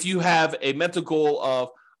 If you have a mental goal of,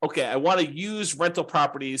 okay, I want to use rental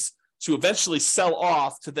properties to eventually sell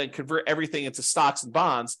off to then convert everything into stocks and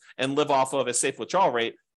bonds and live off of a safe withdrawal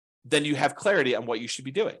rate, then you have clarity on what you should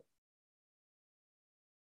be doing.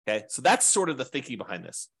 Okay, so that's sort of the thinking behind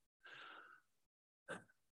this.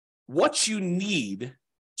 What you need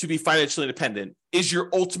to be financially independent is your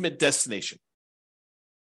ultimate destination.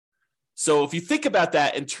 So if you think about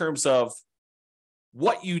that in terms of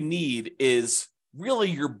what you need is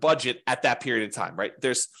really your budget at that period of time, right?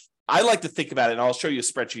 I like to think about it, and I'll show you a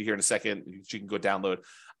spreadsheet here in a second, you can go download.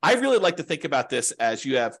 I really like to think about this as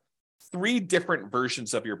you have 3 different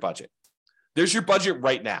versions of your budget. There's your budget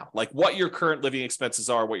right now, like what your current living expenses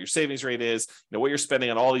are, what your savings rate is, what you're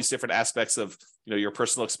spending on all these different aspects of, your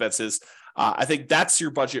personal expenses. I think that's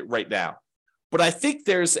your budget right now. But I think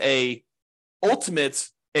there's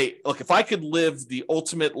look, if I could live the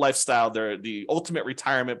ultimate lifestyle, the ultimate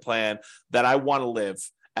retirement plan that I want to live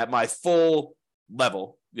at my full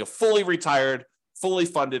level, fully retired, fully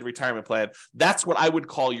funded retirement plan, that's what I would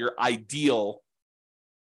call your ideal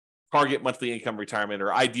target monthly income retirement,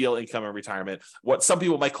 or ideal income in retirement, what some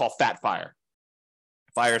people might call Fat FIRE.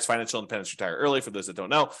 FIRE is financial independence, retire early, for those that don't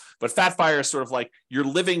know. But Fat FIRE is sort of like you're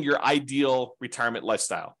living your ideal retirement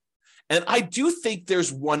lifestyle. And I do think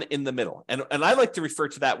there's one in the middle. And I like to refer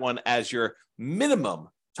to that one as your minimum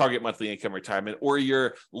target monthly income retirement, or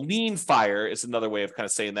your lean FIRE is another way of kind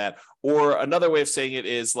of saying that. Or another way of saying it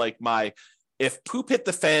is like if poop hit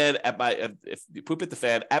the fan at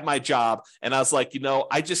my job, and I was like,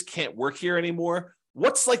 I just can't work here anymore.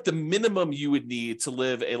 What's like the minimum you would need to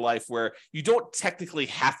live a life where you don't technically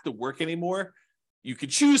have to work anymore? You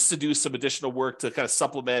could choose to do some additional work to kind of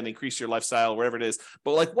supplement, increase your lifestyle, whatever it is.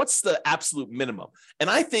 But like, what's the absolute minimum?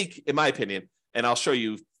 And I think, in my opinion, and I'll show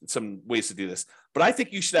you some ways to do this, but I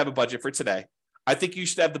think you should have a budget for today. I think you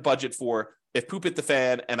should have the budget for if poop hit the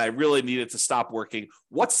fan and I really needed to stop working,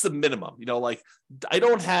 what's the minimum? Like, I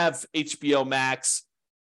don't have HBO Max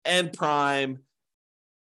and Prime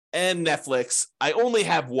and Netflix. I only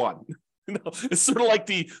have one. It's sort of like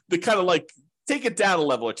the kind of like take it down a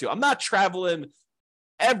level or two. I'm not traveling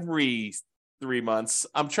every 3 months.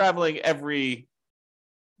 I'm traveling every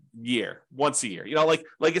year, once a year, like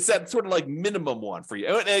it's that sort of like minimum one for you.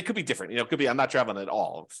 And it could be different, it could be I'm not traveling at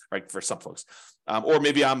all, right, for some folks, or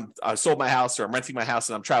maybe I sold my house, or I'm renting my house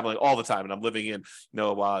and I'm traveling all the time and I'm living in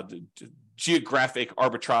geographic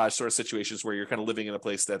arbitrage sort of situations where you're kind of living in a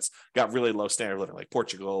place that's got really low standard of living, like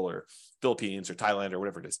Portugal or Philippines or Thailand or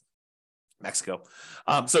whatever it is, Mexico.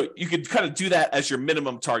 So you could kind of do that as your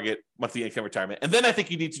minimum target monthly income retirement. And then I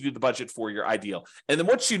think you need to do the budget for your ideal. And then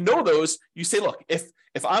once you know those, you say, look,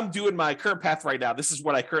 if I'm doing my current path right now, this is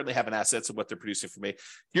what I currently have in assets and what they're producing for me.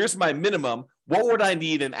 Here's my minimum. What would I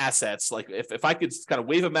need in assets? Like if I could kind of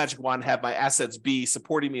wave a magic wand and have my assets be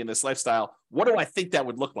supporting me in this lifestyle, what do I think that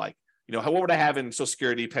would look like? What would I have in Social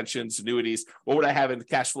Security, pensions, annuities? What would I have in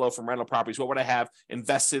cash flow from rental properties? What would I have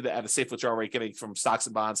invested at a safe withdrawal rate getting from stocks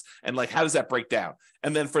and bonds? And like, how does that break down?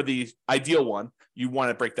 And then for the ideal one, you want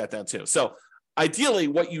to break that down too. So ideally,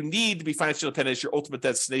 what you need to be financially independent is your ultimate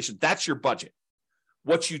destination. That's your budget.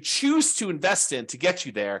 What you choose to invest in to get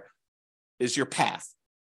you there is your path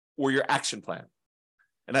or your action plan.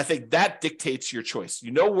 And I think that dictates your choice.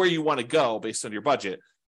 You know where you want to go based on your budget.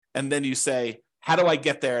 And then you say, how do I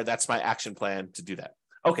get there? That's my action plan to do that.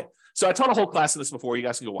 Okay, so I taught a whole class on this before. You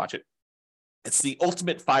guys can go watch it. It's the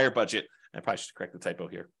ultimate FIRE budget. I probably should correct the typo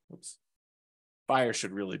here. Oops. FIRE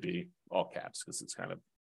should really be all caps because it's kind of,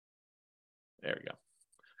 there we go.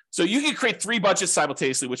 So you can create 3 budgets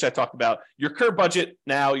simultaneously, which I talked about. Your current budget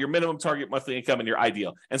now, your minimum target monthly income, and your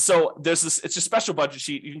ideal. And so there's this, it's a special budget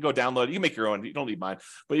sheet. You can go download it. You can make your own. You don't need mine.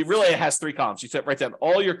 But it really has 3 columns. You write down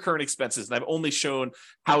all your current expenses. And I've only shown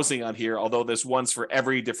housing on here, although there's ones for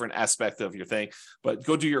every different aspect of your thing. But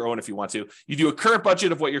go do your own if you want to. You do a current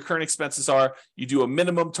budget of what your current expenses are. You do a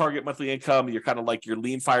minimum target monthly income. You're kind of like your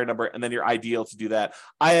lean fire number, and then your ideal to do that.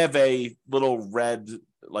 I have a little red,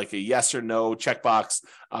 like a yes or no checkbox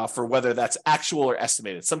for whether that's actual or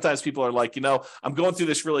estimated. Sometimes people are like, I'm going through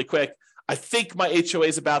this really quick. I think my HOA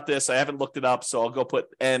is about this. I haven't looked it up, so I'll go put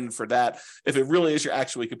N for that. If it really is your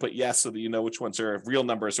actual, you can put yes so that you know which ones are real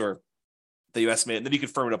numbers or that you estimate, and then you can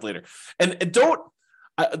firm it up later. And don't,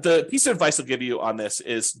 the piece of advice I'll give you on this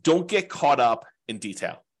is don't get caught up in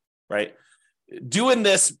detail, right? Doing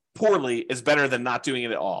this poorly is better than not doing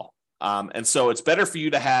it at all. And so it's better for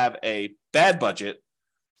you to have a bad budget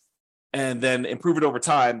and then improve it over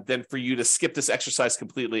time than for you to skip this exercise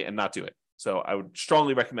completely and not do it. So I would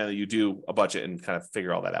strongly recommend that you do a budget and kind of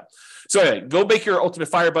figure all that out. So anyway, go make your ultimate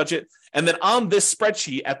fire budget. And then on this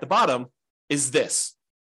spreadsheet at the bottom is this.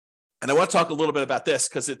 And I want to talk a little bit about this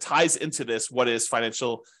because it ties into this, what is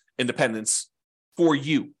financial independence for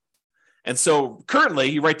you. And so currently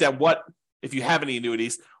you write down what, if you have any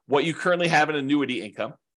annuities, what you currently have in annuity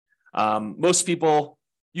income. Most people,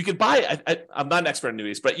 you can buy, I'm not an expert in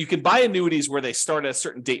annuities, but you can buy annuities where they start at a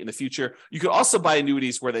certain date in the future. You could also buy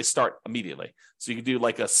annuities where they start immediately. So you can do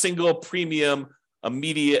like a single premium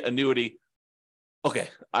immediate annuity. Okay,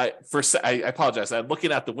 I apologize. I'm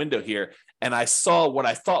looking out the window here and I saw what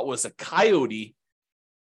I thought was a coyote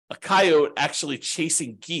actually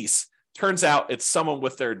chasing geese. Turns out it's someone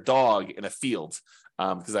with their dog in a field.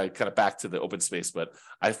 Because I kind of back to the open space, but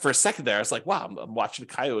for a second there, I was like, wow, I'm watching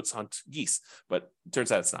coyotes hunt geese, but it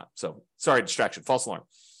turns out it's not. So sorry, distraction, false alarm.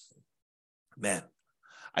 Man,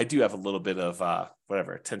 I do have a little bit of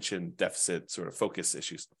attention deficit sort of focus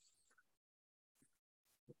issues.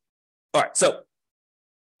 All right, so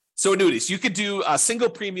annuities. You could do a single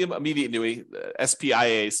premium immediate annuity,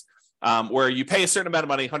 SPIAs, where you pay a certain amount of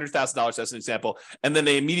money, $100,000 as an example, and then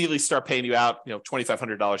they immediately start paying you out,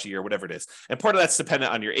 $2,500 a year, whatever it is. And part of that's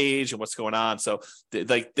dependent on your age and what's going on. So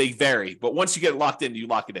they vary, but once you get it locked in, you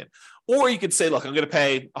lock it in. Or you could say, look, I'm going to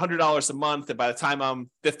pay $100 a month, and by the time I'm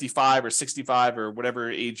 55 or 65 or whatever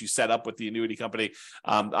age you set up with the annuity company,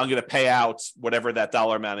 I'm going to pay out whatever that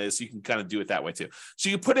dollar amount is. You can kind of do it that way too. So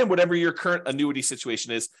you put in whatever your current annuity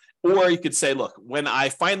situation is, or you could say, look, when I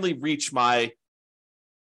finally reach my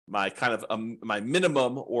kind of my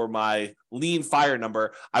minimum or my lean fire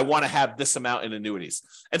number, I want to have this amount in annuities.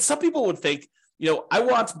 And some people would think, I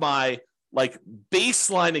want my like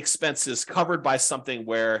baseline expenses covered by something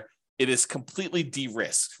where it is completely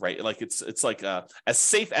de-risked, right? Like it's like as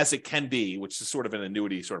safe as it can be, which is sort of an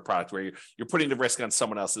annuity sort of product where you're putting the risk on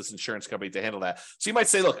someone else's insurance company to handle that. So you might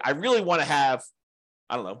say, look, I really want to have,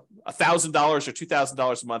 I don't know, $1,000 or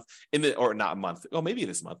 $2,000 a month or not a month. Oh, maybe it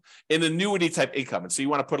is a month in annuity type income. And so you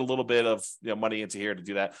want to put a little bit of money into here to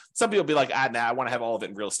do that. Some people will be like, I want to have all of it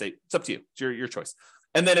in real estate. It's up to you. It's your choice.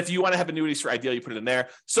 And then if you want to have annuities for ideal, you put it in there.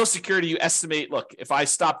 Social Security, you estimate, look, if I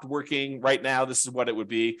stopped working right now, this is what it would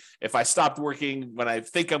be. If I stopped working when I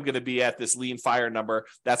think I'm going to be at this lean fire number,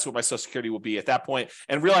 that's what my Social Security will be at that point.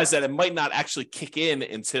 And realize that it might not actually kick in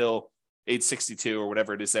until age 62 or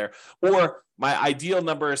whatever it is there. Or my ideal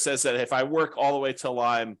number says that if I work all the way till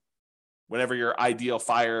I'm, whatever your ideal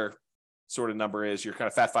fire sort of number is, your kind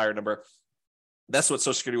of fat fire number, that's what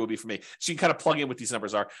Social Security will be for me. So you can kind of plug in what these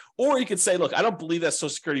numbers are. Or you can say, look, I don't believe that Social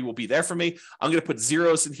Security will be there for me. I'm going to put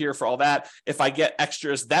zeros in here for all that. If I get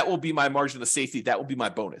extras, that will be my margin of safety. That will be my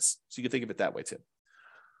bonus. So you can think of it that way too.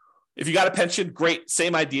 If you got a pension, great.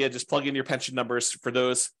 Same idea. Just plug in your pension numbers for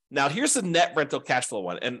those. Now, here's the net rental cash flow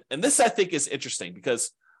one. And this, I think, is interesting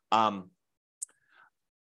because let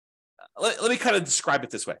me kind of describe it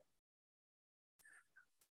this way.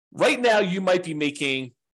 Right now, you might be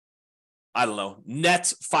making, I don't know,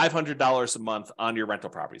 net $500 a month on your rental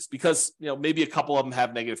properties because, maybe a couple of them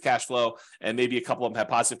have negative cash flow and maybe a couple of them have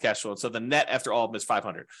positive cash flow. And so the net after all of them is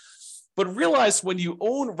 500. But realize when you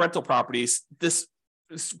own rental properties, this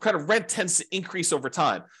kind of rent tends to increase over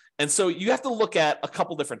time. And so you have to look at a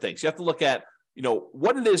couple different things. You have to look at,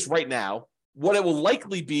 what it is right now, what it will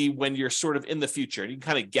likely be when you're sort of in the future. And you can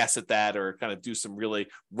kind of guess at that or kind of do some really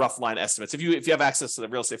rough line estimates. If you have access to the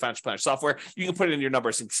real estate financial planner software, you can put it in your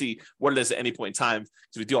numbers and see what it is at any point in time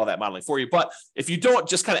to do all that modeling for you. But if you don't,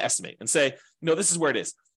 just kind of estimate and say, this is where it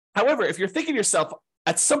is. However, if you're thinking to yourself,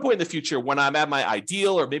 at some point in the future, when I'm at my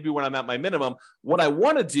ideal or maybe when I'm at my minimum, what I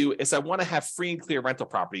want to do is I want to have free and clear rental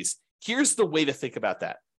properties. Here's the way to think about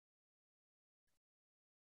that.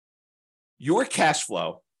 your cash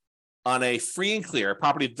flow on a free and clear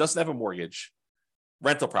property that doesn't have a mortgage,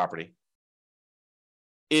 rental property,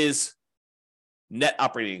 is net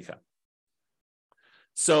operating income.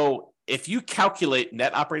 So if you calculate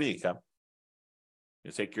net operating income,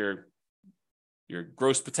 you take your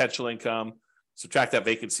gross potential income, subtract that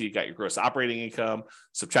vacancy, you got your gross operating income,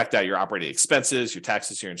 subtract out your operating expenses, your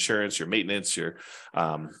taxes, your insurance, your maintenance, your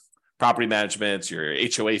property management, your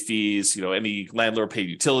HOA fees, any landlord paid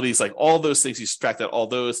utilities, like all those things, you subtract out all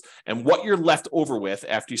those. And what you're left over with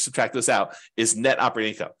after you subtract those out is net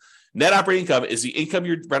operating income. Net operating income is the income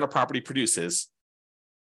your rental property produces,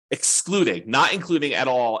 excluding, not including at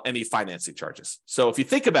all, any financing charges. So if you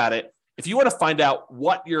think about it, if you want to find out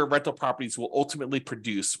what your rental properties will ultimately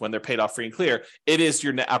produce when they're paid off free and clear, it is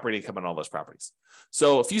your net operating income on all those properties.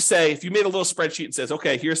 So if you made a little spreadsheet and says,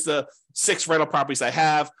 okay, here's the 6 rental properties I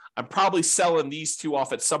have, I'm probably selling these 2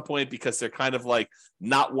 off at some point because they're kind of like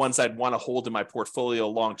not ones I'd want to hold in my portfolio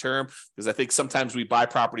long term. Because I think sometimes we buy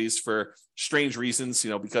properties for strange reasons,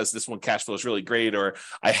 because this one cash flow is really great, or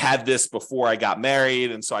I had this before I got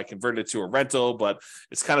married and so I converted it to a rental, but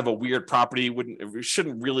it's kind of a weird property. It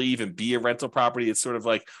shouldn't really even be a rental property. It's sort of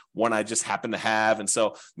like one I just happen to have. And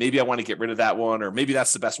so maybe I want to get rid of that one, or maybe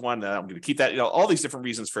that's the best one and I'm going to keep that, all these different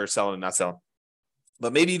reasons for selling and not selling.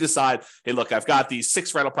 But maybe you decide, hey, look, I've got these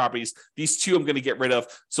 6 rental properties. These 2 I'm going to get rid of.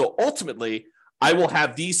 So ultimately, I will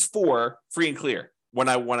have these 4 free and clear when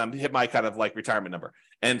I'm hit my kind of like retirement number.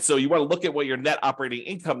 And so you want to look at what your net operating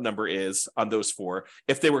income number is on those 4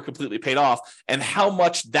 if they were completely paid off, and how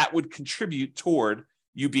much that would contribute toward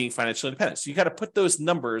you being financially independent. So you got to put those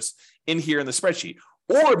numbers in here in the spreadsheet.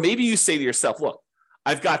 Or maybe you say to yourself, look,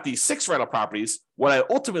 I've got these 6 rental properties. What I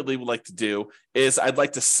ultimately would like to do is I'd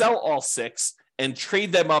like to sell all 6 and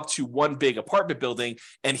trade them up to one big apartment building.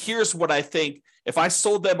 And here's what I think, if I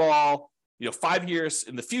sold them all, 5 years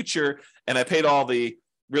in the future, and I paid all the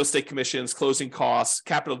real estate commissions, closing costs,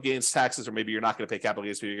 capital gains taxes, or maybe you're not going to pay capital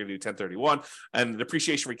gains, maybe you're going to do 1031, and the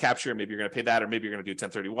depreciation recapture, maybe you're going to pay that, or maybe you're going to do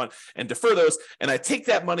 1031 and defer those. And I take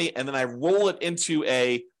that money and then I roll it into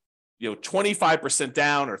a 25%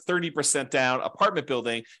 down or 30% down apartment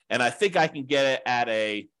building, and I think I can get it at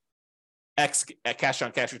a X cash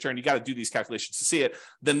on cash return. You got to do these calculations to see it.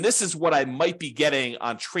 Then this is what I might be getting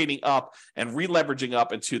on trading up and re-leveraging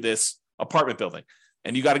up into this apartment building.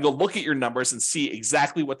 And you got to go look at your numbers and see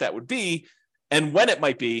exactly what that would be and when it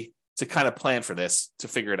might be to kind of plan for this, to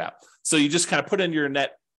figure it out. So you just kind of put in your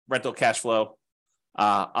net rental cash flow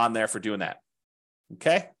on there for doing that.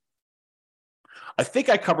 Okay. I think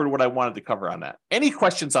I covered what I wanted to cover on that. Any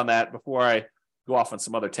questions on that before I go off on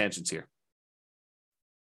some other tangents here?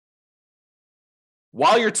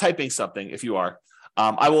 While you're typing something, if you are,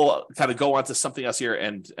 I will kind of go on to something else here,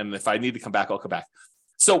 and if I need to come back, I'll come back.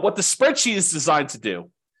 So what the spreadsheet is designed to do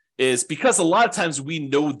is, because a lot of times we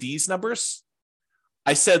know these numbers,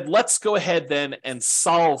 I said, let's go ahead then and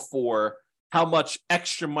solve for how much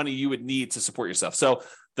extra money you would need to support yourself. So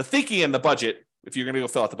the thinking in the budget, if you're going to go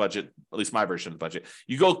fill out the budget, at least my version of the budget,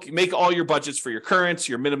 you go make all your budgets for your current,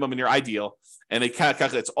 your minimum, and your ideal, and it kind of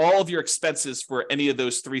calculates all of your expenses for any of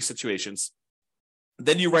those 3 situations.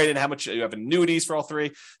 Then you write in how much you have in annuities for all 3,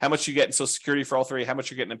 how much you get in Social Security for all 3, how much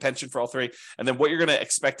you're getting in pension for all 3, and then what you're going to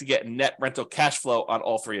expect to get in net rental cash flow on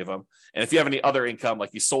all 3 of them. And if you have any other income, like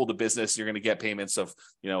you sold a business, you're going to get payments of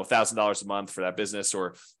 $1,000 a month for that business,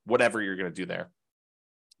 or whatever you're going to do there.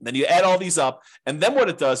 Then you add all these up, and then what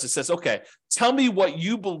it does, it says, okay, tell me what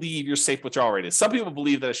you believe your safe withdrawal rate is. Some people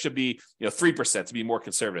believe that it should be 3% to be more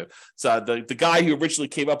conservative. So the guy who originally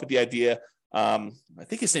came up with the idea, I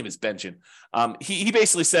think his name is Benjamin. He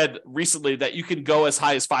basically said recently that you can go as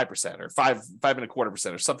high as 5% or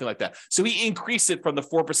 5.25% or something like that. So he increased it from the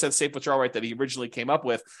 4% safe withdrawal rate that he originally came up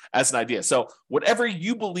with as an idea. So whatever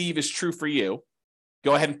you believe is true for you,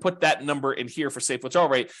 go ahead and put that number in here for safe withdrawal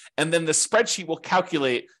rate. And then the spreadsheet will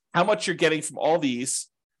calculate how much you're getting from all these,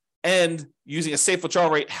 and using a safe withdrawal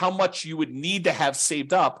rate, how much you would need to have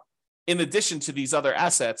saved up in addition to these other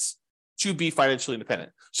assets to be financially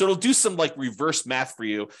independent. So it'll do some like reverse math for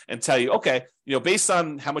you and tell you, okay, based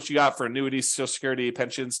on how much you got for annuities, Social Security,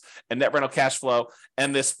 pensions, and net rental cash flow,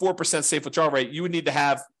 and this 4% safe withdrawal rate, you would need to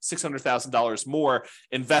have $600,000 more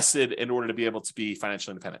invested in order to be able to be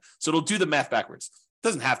financially independent. So it'll do the math backwards. It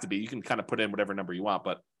doesn't have to be. You can kind of put in whatever number you want,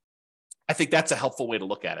 but I think that's a helpful way to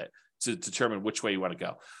look at it to determine which way you want to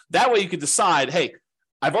go. That way you can decide, hey,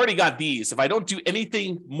 I've already got these. If I don't do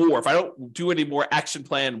anything more, if I don't do any more action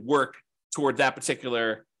plan work toward that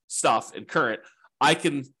particular stuff in current, I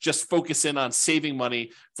can just focus in on saving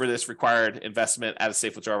money for this required investment at a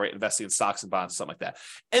safe withdrawal rate, investing in stocks and bonds, something like that.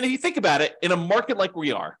 And if you think about it, in a market like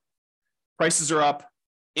we are, prices are up,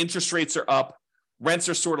 interest rates are up, rents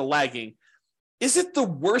are sort of lagging. Is it the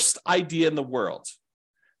worst idea in the world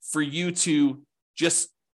for you to just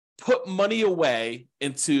put money away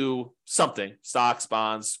into something, stocks,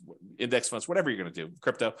 bonds, index funds, whatever you're going to do,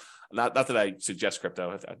 crypto? Not that I suggest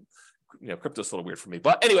crypto. Crypto's a little weird for me.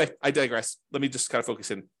 But anyway, I digress. Let me just kind of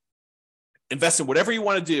focus in. Invest in whatever you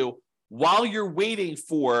want to do while you're waiting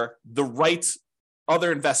for the right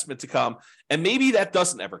other investment to come. And maybe that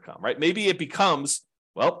doesn't ever come, right? Maybe it becomes,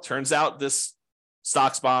 well, turns out this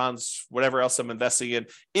stocks, bonds, whatever else I'm investing in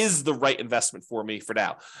is the right investment for me for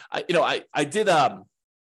now. I did, this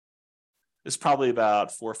is probably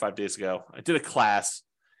about 4 or 5 days ago. I did a class,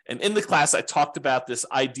 and in the class, I talked about this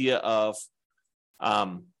idea of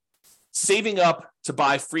saving up to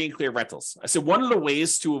buy free and clear rentals. I said, one of the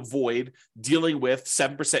ways to avoid dealing with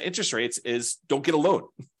 7% interest rates is don't get a loan.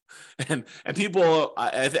 and people,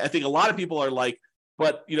 I think a lot of people are like,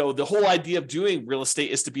 but the whole idea of doing real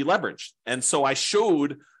estate is to be leveraged. And so I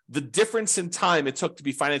showed the difference in time it took to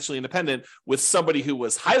be financially independent with somebody who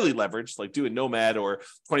was highly leveraged, like doing Nomad or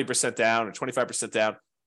 20% down or 25% down,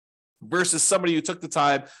 versus somebody who took the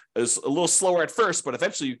time, is a little slower at first, but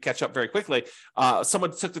eventually you catch up very quickly.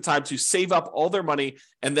 Someone took the time to save up all their money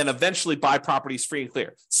and then eventually buy properties free and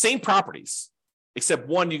clear. Same properties, except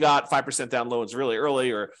one, you got 5% down loans really early,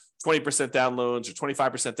 or 20% down loans or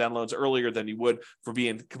 25% down loans earlier than you would for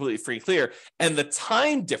being completely free and clear. And the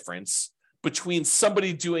time difference between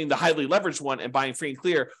somebody doing the highly leveraged one and buying free and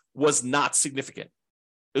clear was not significant.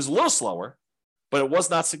 It was a little slower, but it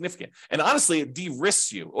was not significant. And honestly, it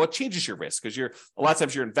de-risks you, or it changes your risk, because a lot of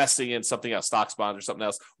times you're investing in something else, stocks, bonds, or something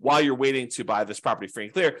else, while you're waiting to buy this property free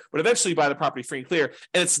and clear. But eventually you buy the property free and clear,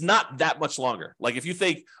 and it's not that much longer. Like if you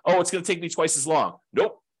think, oh, it's going to take me twice as long.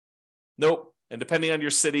 Nope. And depending on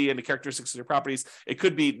your city and the characteristics of your properties, it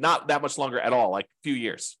could be not that much longer at all, like a few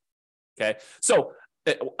years. Okay. So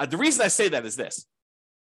the reason I say that is this.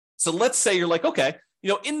 So let's say you're like, okay,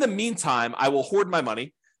 in the meantime, I will hoard my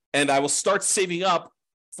money and I will start saving up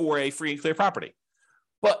for a free and clear property.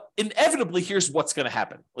 But inevitably, here's what's going to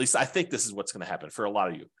happen. At least I think this is what's going to happen for a lot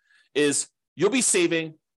of you, is you'll be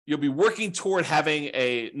saving, you'll be working toward having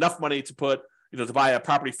enough money to put, to buy a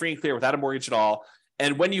property free and clear without a mortgage at all.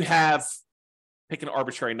 And when you have, pick an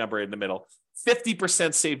arbitrary number in the middle,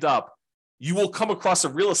 50% saved up, you will come across a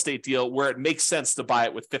real estate deal where it makes sense to buy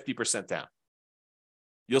it with 50% down.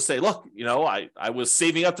 You'll say, look, I was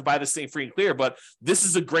saving up to buy this thing free and clear, but this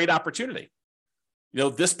is a great opportunity.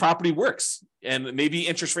 This property works. And maybe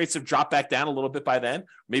interest rates have dropped back down a little bit by then.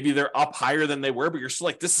 Maybe they're up higher than they were, but you're still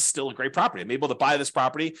like, this is still a great property. I'm able to buy this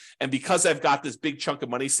property. And because I've got this big chunk of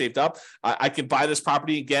money saved up, I can buy this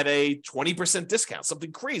property and get a 20% discount,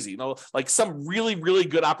 something crazy, like some really, really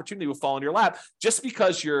good opportunity will fall in your lap just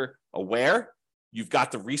because you're aware, you've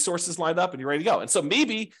got the resources lined up and you're ready to go. And so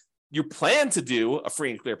maybe you plan to do a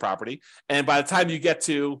free and clear property. And by the time you get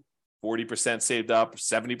to 40% saved up,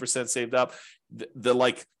 70% saved up, the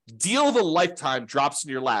like deal of a lifetime drops in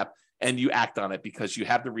your lap and you act on it because you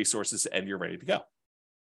have the resources and you're ready to go.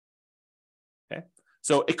 Okay.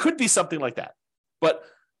 So it could be something like that. But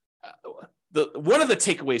one of the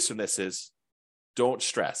takeaways from this is don't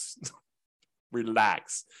stress,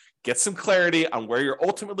 relax, get some clarity on where you're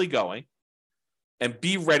ultimately going and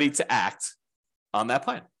be ready to act on that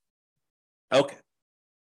plan. Okay.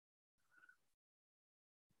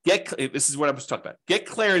 This is what I was talking about. Get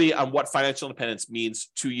clarity on what financial independence means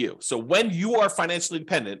to you. So when you are financially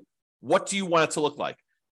independent, what do you want it to look like?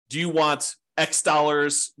 Do you want X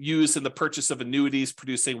dollars used in the purchase of annuities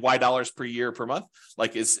producing Y dollars per year per month?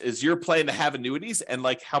 Like is your plan to have annuities, and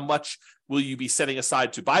like how much will you be setting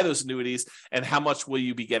aside to buy those annuities, and how much will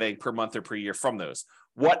you be getting per month or per year from those?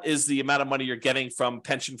 What is the amount of money you're getting from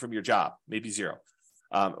pension from your job? Maybe zero.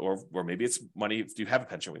 Or maybe it's money if you have a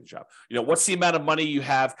pension with your job. What's the amount of money you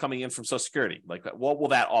have coming in from Social Security? Like, what will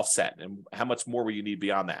that offset, and how much more will you need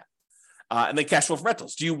beyond that? And then cash flow from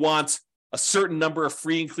rentals. Do you want a certain number of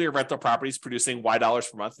free and clear rental properties producing Y dollars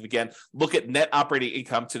per month? And again, look at net operating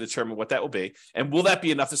income to determine what that will be. And will that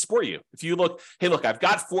be enough to support you? If you look, hey, look, I've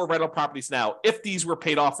got 4 rental properties now. If these were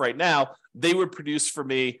paid off right now, they would produce for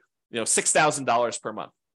me, $6,000 per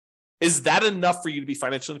month. Is that enough for you to be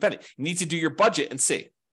financially independent? You need to do your budget and see,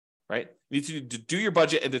 right? You need to do your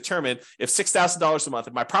budget and determine if $6,000 a month,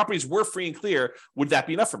 if my properties were free and clear, would that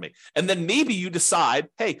be enough for me? And then maybe you decide,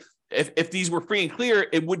 hey, if these were free and clear,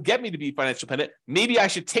 it would get me to be financially independent. Maybe I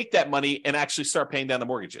should take that money and actually start paying down the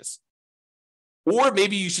mortgages. Or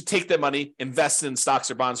maybe you should take that money, invest in stocks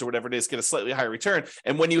or bonds or whatever it is, get a slightly higher return.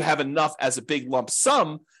 And when you have enough as a big lump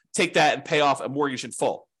sum, take that and pay off a mortgage in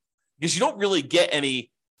full. Because you don't really get any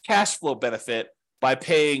cash flow benefit by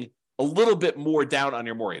paying a little bit more down on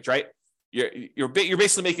your mortgage, right? You're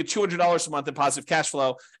basically making $200 a month in positive cash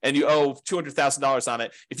flow, and you owe $200,000 on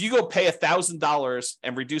it. If you go pay $1,000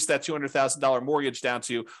 and reduce that $200,000 mortgage down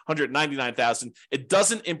to $199,000, it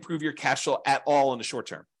doesn't improve your cash flow at all in the short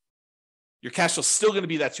term. Your cash flow is still going to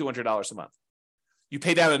be that $200 a month. You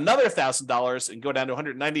pay down another $1,000 and go down to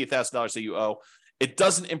 $198,000 that you owe. It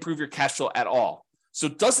doesn't improve your cash flow at all. So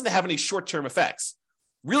it doesn't have any short-term effects.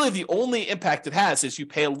 Really, the only impact it has is you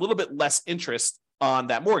pay a little bit less interest on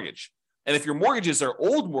that mortgage. And if your mortgages are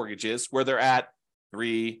old mortgages where they're at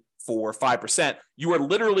 3, 4, 5%, you are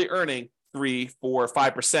literally earning 3, 4,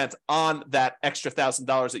 5% on that extra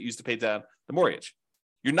 $1,000 that you used to pay down the mortgage.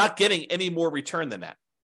 You're not getting any more return than that.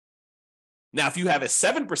 Now, if you have a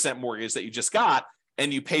 7% mortgage that you just got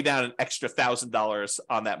and you pay down an extra $1,000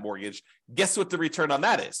 on that mortgage, guess what the return on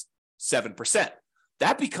that is? 7%.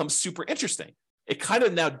 That becomes super interesting. It kind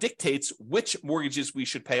of now dictates which mortgages we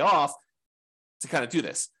should pay off to kind of do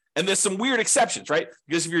this. And there's some weird exceptions, right?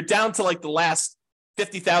 Because if you're down to like the last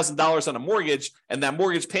 $50,000 on a mortgage and that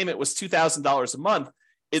mortgage payment was $2,000 a month,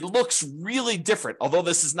 it looks really different. Although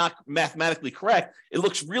this is not mathematically correct, it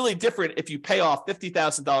looks really different if you pay off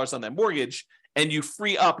 $50,000 on that mortgage and you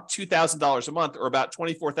free up $2,000 a month or about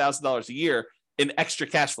 $24,000 a year in extra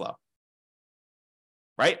cash flow,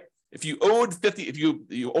 right? If you owned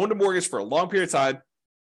you owned a mortgage for a long period of time,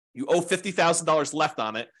 you owe $50,000 left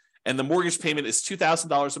on it, and the mortgage payment is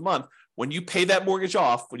 $2,000 a month. When you pay that mortgage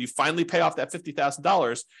off, when you finally pay off that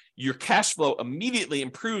 $50,000, your cash flow immediately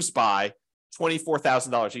improves by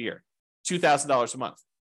 $24,000 a year, $2,000 a month.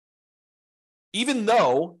 Even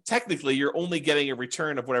though technically you're only getting a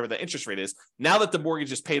return of whatever the interest rate is, now that the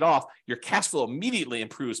mortgage is paid off, your cash flow immediately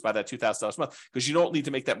improves by that $2,000 a month because you don't need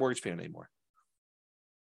to make that mortgage payment anymore.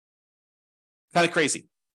 Kind of crazy.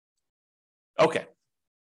 Okay.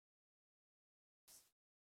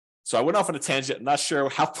 So I went off on a tangent. I'm not sure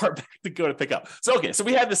how far back to go to pick up. So, okay. So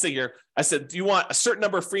we had this thing here. I said, do you want a certain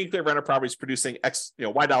number of free and clear rental properties producing X,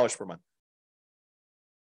 Y dollars per month?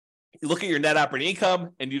 You look at your net operating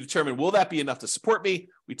income and you determine, will that be enough to support me?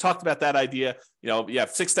 We talked about that idea. You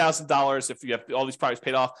have $6,000 if you have all these properties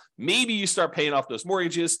paid off. Maybe you start paying off those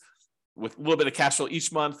mortgages with a little bit of cash flow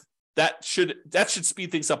each month. That should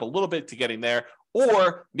speed things up a little bit to getting there.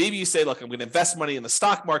 Or maybe you say, look, I'm going to invest money in the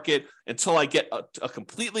stock market until I get a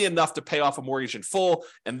completely enough to pay off a mortgage in full.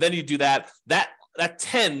 And then you do that. That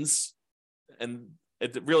tends, and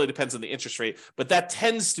it really depends on the interest rate, but that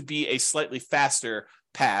tends to be a slightly faster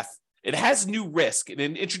path. It has new risk and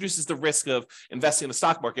it introduces the risk of investing in the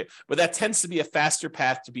stock market, but that tends to be a faster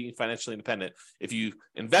path to being financially independent. If you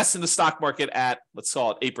invest in the stock market at, let's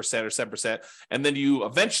call it 8% or 7%, and then you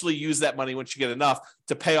eventually use that money once you get enough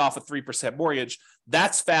to pay off a 3% mortgage,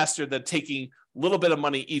 that's faster than taking a little bit of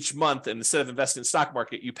money each month. And instead of investing in the stock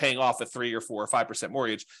market, you paying off a 3 or 4 or 5%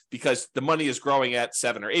 mortgage because the money is growing at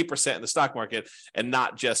 7 or 8% in the stock market and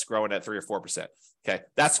not just growing at 3 or 4%. Okay.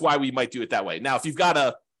 That's why we might do it that way. Now, if you've got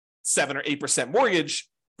a 7 or 8% mortgage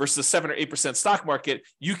versus a 7 or 8% stock market,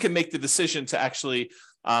 you can make the decision to actually,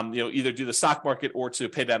 either do the stock market or to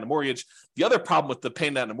pay down the mortgage. The other problem with the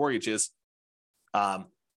paying down the mortgage is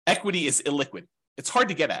equity is illiquid. It's hard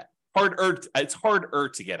to get at. It's harder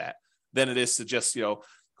to get at than it is to just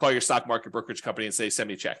call your stock market brokerage company and say, send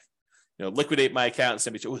me a check. Liquidate my account and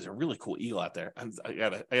send me a check. Oh, there's a really cool eagle out there. I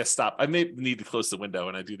gotta stop. I may need to close the window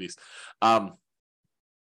when I do these.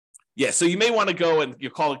 Yeah, so you may want to go and you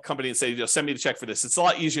call a company and say, send me the check for this. It's a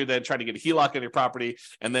lot easier than trying to get a HELOC on your property,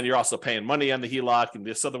 and then you're also paying money on the HELOC, and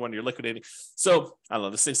this other one you're liquidating. So I don't know,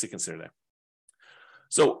 there's things to consider there.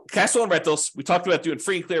 So cash flow and rentals, we talked about doing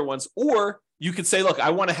free and clear ones, or you could say, look,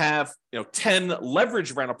 I want to have 10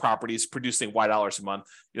 leverage rental properties producing Y dollars a month.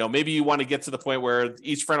 Maybe you want to get to the point where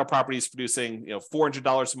each rental property is producing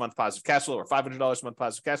 $400 a month positive cash flow or $500 a month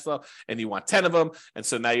positive cash flow, and you want 10 of them. And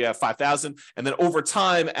so now you have 5,000. And then over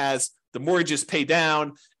time, as the mortgages pay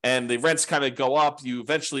down and the rents kind of go up, you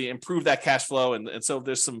eventually improve that cash flow. And so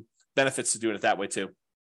there's some benefits to doing it that way too.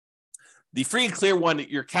 The free and clear one,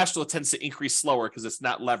 your cash flow tends to increase slower because it's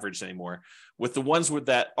not leveraged anymore. With the ones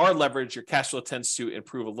that are leveraged, your cash flow tends to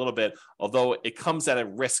improve a little bit, although it comes at a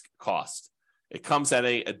risk cost. It comes at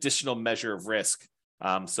an additional measure of risk.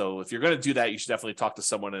 So if you're going to do that, you should definitely talk to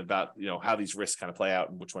someone about how these risks kind of play out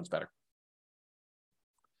and which one's better.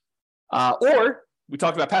 Or we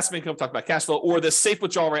talked about passive income, talked about cash flow, or the safe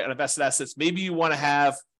withdrawal rate on invested assets. Maybe you want to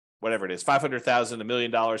have whatever it is, $500,000, $1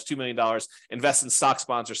 million, $2 million, invest in stocks,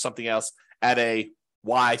 bonds, or something else at a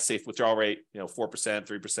Y safe withdrawal rate, 4%,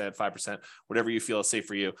 3%, 5%, whatever you feel is safe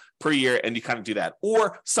for you per year, and you kind of do that,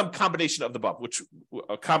 or some combination of the above,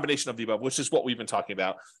 which is what we've been talking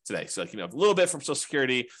about today. So like, a little bit from Social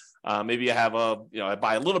Security, maybe I have I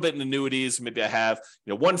buy a little bit in annuities, maybe I have,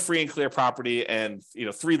 one free and clear property and,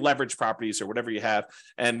 3 leverage properties or whatever you have,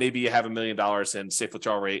 and maybe you have $1 million in safe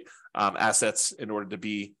withdrawal rate assets in order to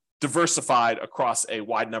be diversified across a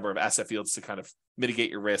wide number of asset fields to kind of mitigate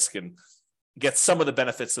your risk and get some of the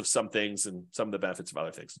benefits of some things and some of the benefits of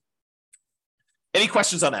other things. Any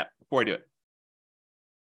questions on that before I do it?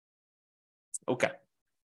 Okay.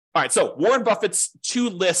 All right. So Warren Buffett's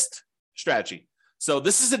 2-list strategy. So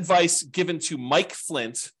this is advice given to Mike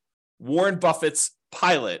Flint, Warren Buffett's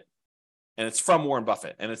pilot, and it's from Warren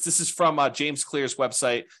Buffett. And this is from James Clear's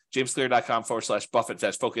website,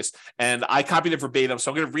 jamesclear.com/Buffett-focus. And I copied it verbatim,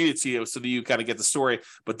 so I'm going to read it to you so that you kind of get the story.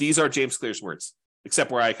 But these are James Clear's words,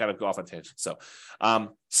 except where I kind of go off on tangent. So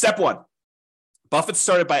step 1, Buffett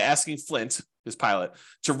started by asking Flint, his pilot,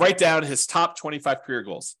 to write down his top 25 career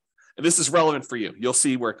goals. And this is relevant for you. You'll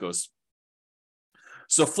see where it goes.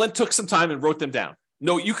 So Flint took some time and wrote them down.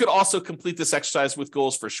 Note, you could also complete this exercise with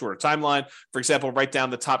goals for a shorter timeline. For example, write down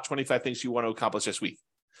the top 25 things you want to accomplish this week.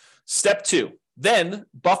 Step 2, then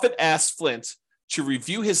Buffett asked Flint to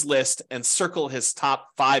review his list and circle his top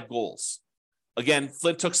 5 goals. Again,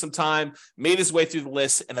 Flint took some time, made his way through the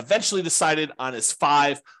list, and eventually decided on his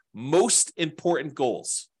 5 most important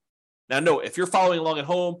goals. Now, note, if you're following along at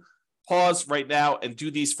home, pause right now and do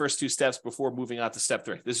these first 2 steps before moving on to step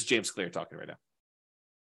 3. This is James Clear talking right now.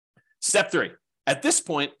 Step 3. At this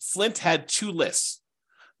point, Flint had 2 lists.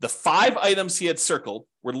 The 5 items he had circled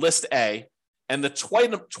were list A, and the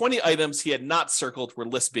 20 items he had not circled were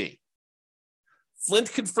list B.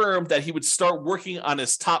 Flint confirmed that he would start working on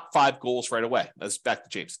his top 5 goals right away. That's back to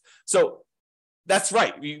James. So that's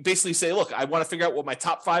right. You basically say, look, I want to figure out what my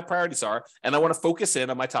top 5 priorities are, and I want to focus in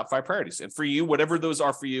on my top 5 priorities. And for you, whatever those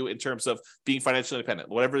are for you in terms of being financially independent,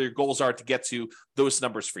 whatever your goals are to get to those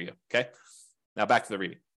numbers for you. Okay. Now back to the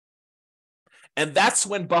reading. And that's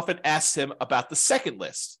when Buffett asked him about the second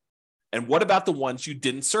list. And what about the ones you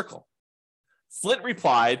didn't circle? Flint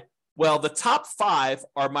replied, well, the top 5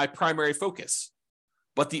 are my primary focus,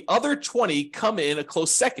 but the other 20 come in a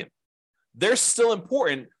close second. They're still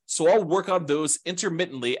important, so I'll work on those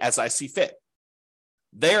intermittently as I see fit.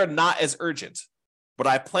 They are not as urgent, but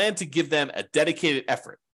I plan to give them a dedicated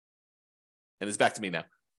effort. And it's back to me now.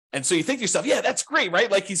 And so you think to yourself, yeah, that's great,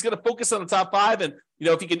 right? Like he's going to focus on the top 5. And,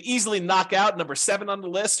 if he can easily knock out number 7 on the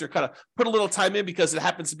list or kind of put a little time in because it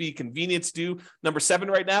happens to be convenient to do number 7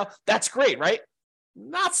 right now, that's great, right?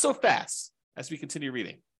 Not so fast as we continue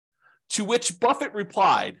reading. To which Buffett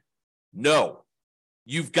replied, no,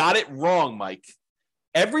 you've got it wrong, Mike.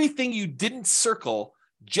 Everything you didn't circle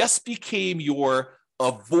just became your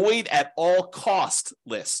avoid at all cost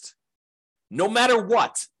list. No matter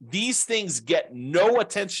what, these things get no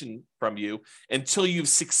attention from you until you've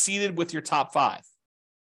succeeded with your top 5.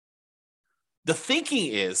 The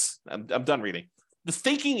thinking is, I'm done reading. The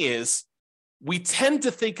thinking is we tend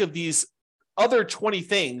to think of these other 20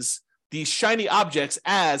 things, these shiny objects,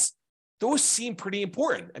 as those seem pretty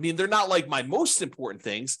important. I mean, they're not like my most important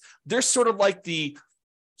things. They're sort of like the,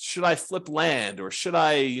 should I flip land, or should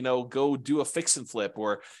I, go do a fix and flip,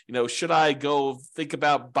 or, should I go think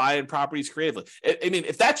about buying properties creatively? I mean,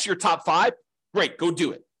 if that's your top 5, great, go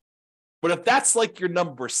do it. But if that's like your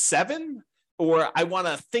number 7, or I want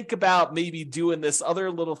to think about maybe doing this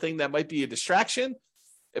other little thing that might be a distraction,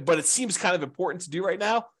 but it seems kind of important to do right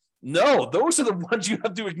now, no, those are the ones you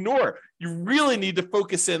have to ignore. You really need to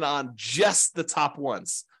focus in on just the top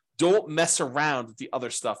ones. Don't mess around with the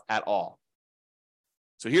other stuff at all.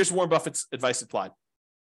 So here's Warren Buffett's advice applied.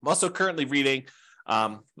 I'm also currently reading,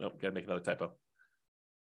 got to make another typo.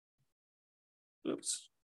 Oops.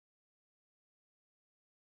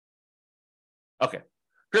 Okay.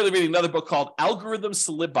 Currently reading another book called Algorithms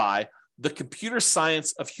to Live By, The Computer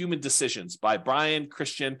Science of Human Decisions by Brian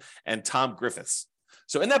Christian and Tom Griffiths.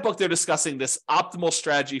 So in that book, they're discussing this optimal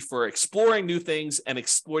strategy for exploring new things and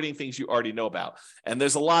exploiting things you already know about. And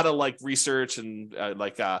there's a lot of research and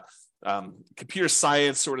computer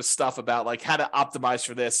science sort of stuff about how to optimize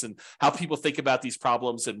for this and how people think about these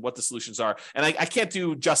problems and what the solutions are. And I can't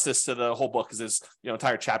do justice to the whole book because there's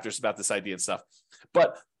entire chapters about this idea and stuff.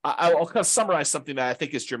 But I'll kind of summarize something that I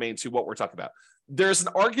think is germane to what we're talking about. There's an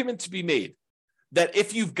argument to be made that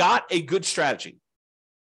if you've got a good strategy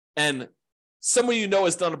and someone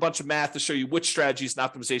has done a bunch of math to show you which strategies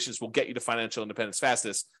and optimizations will get you to financial independence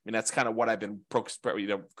fastest. I mean, that's kind of what I've been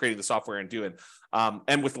creating the software and doing,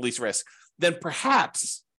 and with the least risk. Then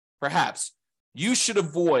perhaps you should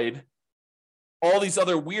avoid all these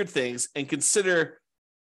other weird things and consider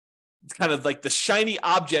kind of like the shiny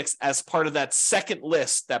objects as part of that second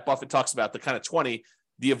list that Buffett talks about, the kind of 20,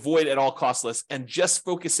 the avoid at all cost list, and just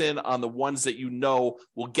focus in on the ones that you know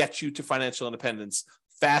will get you to financial independence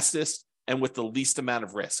fastest and with the least amount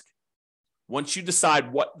of risk. Once you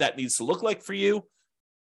decide what that needs to look like for you,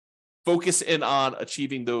 focus in on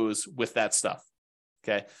achieving those with that stuff,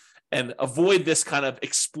 okay? And avoid this kind of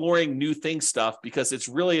exploring new things stuff because it's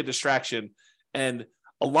really a distraction. And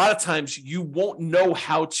a lot of times you won't know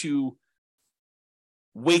how to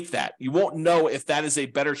weight that. You won't know if that is a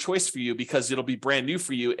better choice for you because it'll be brand new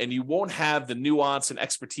for you, and you won't have the nuance and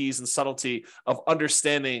expertise and subtlety of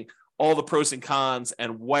understanding all the pros and cons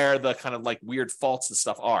and where the kind of like weird faults and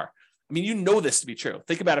stuff are. I mean, you know this to be true.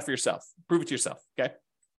 Think about it for yourself. Prove it to yourself, okay?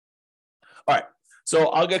 All right, so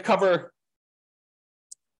I want to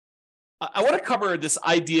cover this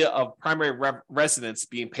idea of primary residence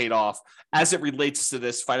being paid off as it relates to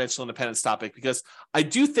this financial independence topic, because I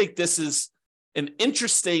do think this is an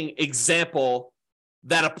interesting example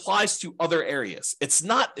that applies to other areas. It's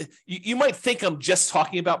not, you might think I'm just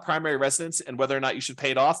talking about primary residence and whether or not you should pay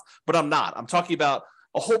it off, but I'm not. I'm talking about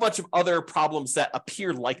a whole bunch of other problems that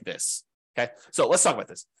appear like this, okay? So let's talk about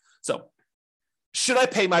this. So should I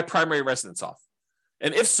pay my primary residence off?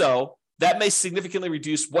 And if so, that may significantly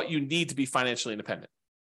reduce what you need to be financially independent.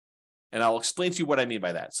 And I'll explain to you what I mean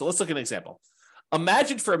by that. So let's look at an example.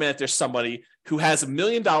 Imagine for a minute there's somebody who has $1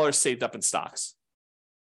 million saved up in stocks.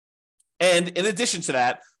 And in addition to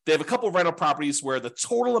that, they have a couple of rental properties where the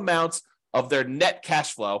total amount of their net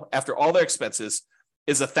cash flow after all their expenses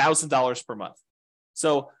is $1,000 per month.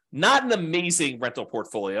 So not an amazing rental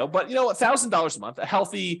portfolio, but $1,000 a month, a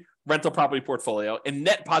healthy rental property portfolio and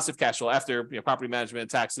net positive cash flow after property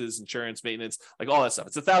management, taxes, insurance, maintenance, like all that stuff.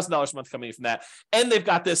 It's $1,000 a month coming in from that. And they've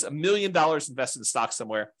got this $1 million invested in stock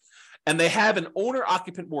somewhere. And they have an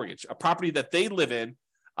owner-occupant mortgage, a property that they live in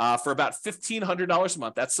for about $1,500 a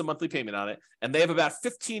month. That's the monthly payment on it. And they have about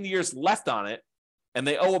 15 years left on it. And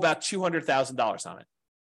they owe about $200,000 on it.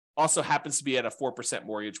 Also happens to be at a 4%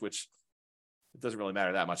 mortgage, which it doesn't really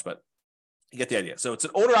matter that much, but you get the idea. So it's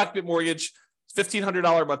an owner-occupant mortgage,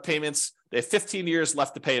 $1,500 a month payments. They have 15 years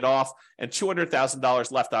left to pay it off and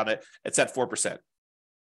 $200,000 left on it. It's at 4%.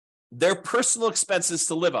 Their personal expenses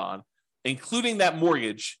to live on, including that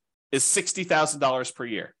mortgage, is $60,000 per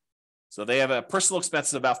year. So they have a personal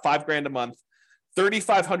expense of about $5,000 a month.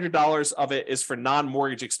 $3,500 of it is for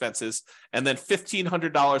non-mortgage expenses. And then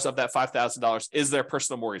 $1,500 of that $5,000 is their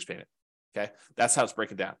personal mortgage payment. Okay. That's how it's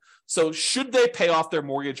breaking down. So should they pay off their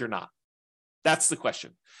mortgage or not? That's the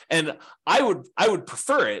question. And I would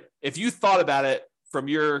prefer it if you thought about it from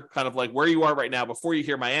your kind of like where you are right now before you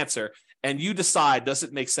hear my answer and you decide, does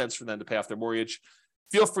it make sense for them to pay off their mortgage?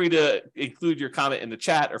 Feel free to include your comment in the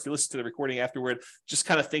chat, or if you listen to the recording afterward, just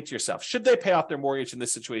kind of think to yourself, should they pay off their mortgage in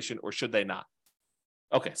this situation or should they not?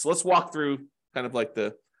 Okay, so let's walk through kind of like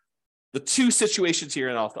the two situations here,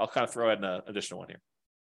 and I'll kind of throw in an additional one here.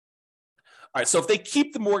 All right, so if they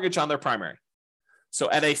keep the mortgage on their primary,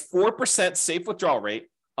 so at a 4% safe withdrawal rate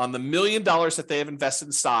on the $1 million that they have invested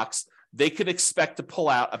in stocks, they could expect to pull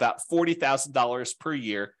out about $40,000 per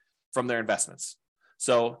year from their investments.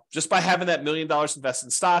 So just by having that $1 million invested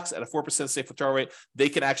in stocks at a 4% safe withdrawal rate, they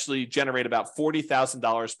can actually generate about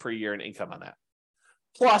 $40,000 per year in income on that.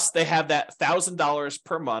 Plus, they have that $1,000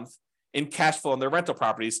 per month in cash flow on their rental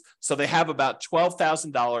properties. So they have about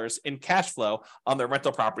 $12,000 in cash flow on their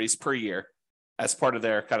rental properties per year as part of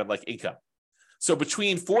their kind of like income. So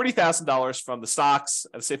between $40,000 from the stocks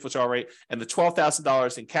at a safe withdrawal rate and the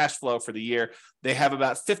 $12,000 in cash flow for the year, they have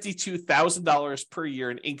about $52,000 per year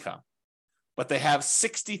in income. But they have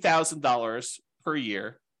 $60,000 per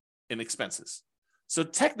year in expenses. So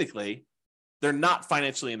technically, they're not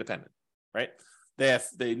financially independent, right?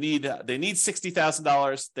 They need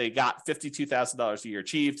 $60,000. They got $52,000 a year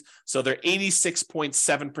achieved. So they're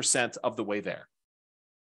 86.7% of the way there.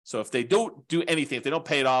 So if they don't do anything, if they don't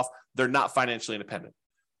pay it off, they're not financially independent.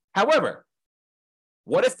 However,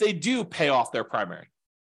 what if they do pay off their primary?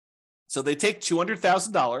 So they take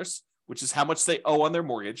 $200,000, which is how much they owe on their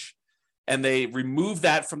mortgage, and they remove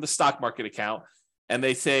that from the stock market account. And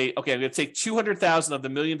they say, okay, I'm going to take $200,000 of the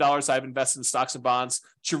 $1 million I've invested in stocks and bonds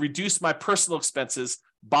to reduce my personal expenses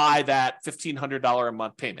by that $1,500 a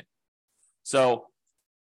month payment. So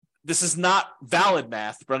this is not valid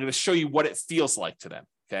math, but I'm going to show you what it feels like to them.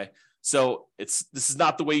 Okay. So this is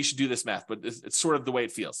not the way you should do this math, but it's sort of the way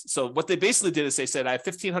it feels. So what they basically did is they said, I have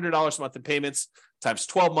 $1,500 a month in payments times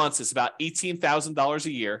 12 months. It's about $18,000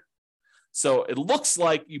 a year. So it looks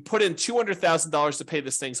like you put in $200,000 to pay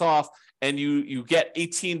this things off, and you get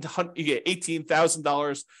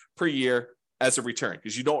 $18,000 per year as a return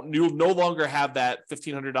because you'll no longer have that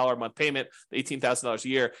 $1,500 a month payment, the $18,000 a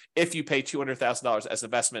year. If you pay $200,000 as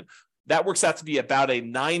investment, that works out to be about a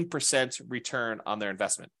 9% return on their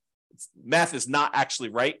investment. Math is not actually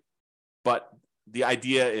right, but the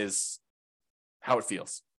idea is how it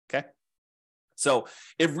feels. Okay. So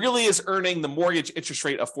it really is earning the mortgage interest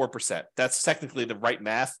rate of 4%. That's technically the right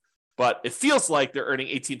math, but it feels like they're earning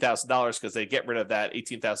 $18,000 because they get rid of that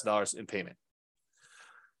 $18,000 in payment.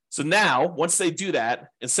 So now, once they do that,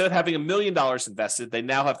 instead of having $1 million invested, they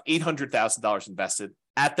now have $800,000 invested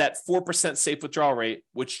at that 4% safe withdrawal rate,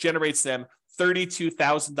 which generates them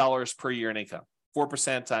 $32,000 per year in income.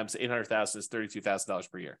 4% times 800,000 is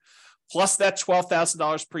 $32,000 per year. Plus that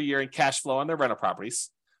 $12,000 per year in cash flow on their rental properties.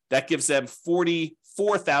 That gives them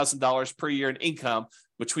 $44,000 per year in income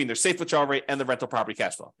between their safe withdrawal rate and the rental property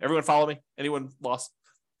cash flow. Everyone follow me? Anyone lost?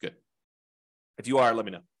 Good. If you are, let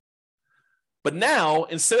me know. But now,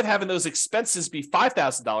 instead of having those expenses be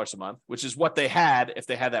 $5,000 a month, which is what they had if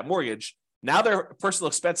they had that mortgage, now their personal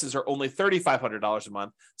expenses are only $3,500 a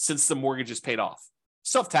month since the mortgage is paid off.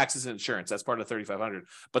 Self-taxes and insurance, that's part of the $3,500.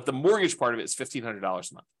 But the mortgage part of it is $1,500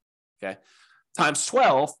 a month. Okay, times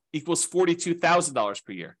 12 equals $42,000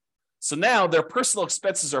 per year. So now their personal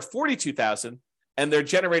expenses are $42,000 and they're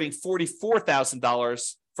generating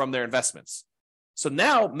 $44,000 from their investments. So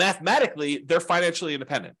now mathematically, they're financially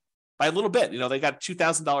independent by a little bit. They got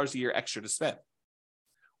 $2,000 a year extra to spend,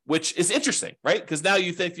 which is interesting, right? Because now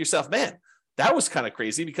you think to yourself, man, that was kind of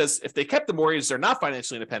crazy because if they kept the mortgage, they're not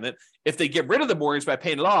financially independent. If they get rid of the mortgage by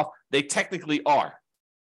paying it off, they technically are.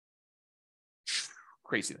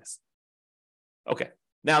 Craziness. Okay.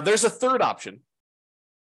 Now there's a third option.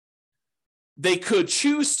 They could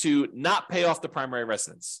choose to not pay off the primary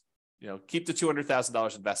residence, keep the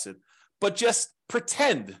 $200,000 invested, but just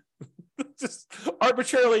pretend, just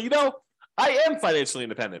arbitrarily, I am financially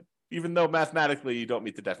independent, even though mathematically you don't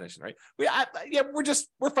meet the definition, right?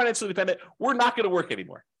 We're financially independent. We're not going to work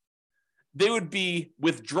anymore. They would be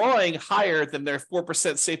withdrawing higher than their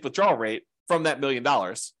 4% safe withdrawal rate from that $1 million,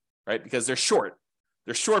 right? Because they're short.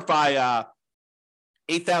 They're short by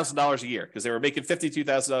 $8,000 a year because they were making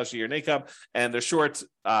 $52,000 a year in income, and they're short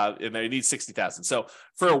and they need $60,000. So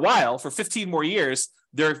for a while, for 15 more years,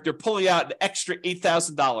 they're pulling out an extra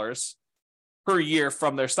 $8,000 per year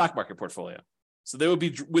from their stock market portfolio. So they would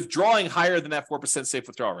be withdrawing higher than that 4% safe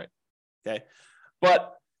withdrawal rate. Okay,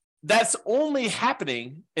 but that's only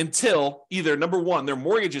happening until either number one, their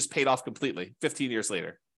mortgage is paid off completely 15 years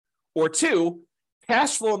later, or two,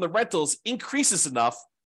 cash flow in the rentals increases enough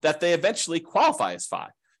that they eventually qualify as FI.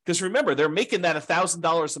 Because remember, they're making that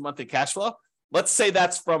 $1,000 a month in cash flow. Let's say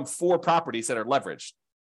that's from 4 properties that are leveraged.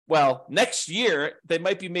 Well, next year, they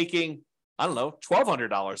might be making,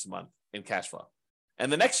 $1,200 a month in cash flow.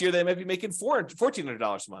 And the next year, they might be making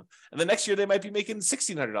 $1,400 a month. And the next year, they might be making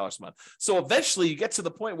 $1,600 a month. So eventually, you get to the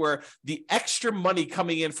point where the extra money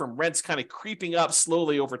coming in from rents kind of creeping up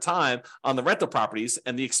slowly over time on the rental properties,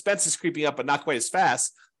 and the expenses creeping up, but not quite as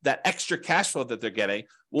fast. That extra cash flow that they're getting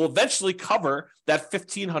will eventually cover that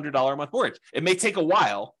 $1,500 a month mortgage. It may take a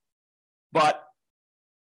while, but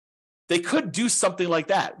they could do something like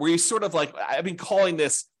that, where you sort of like, I've been calling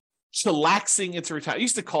this chillaxing into retirement. I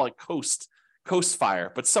used to call it coast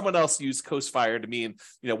fire, but someone else used coast fire to mean,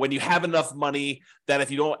 when you have enough money that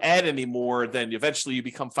if you don't add any more, then eventually you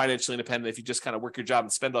become financially independent if you just kind of work your job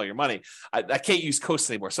and spend all your money. I can't use coast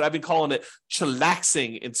anymore. So I've been calling it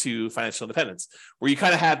chillaxing into financial independence, where you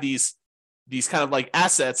kind of have these kind of like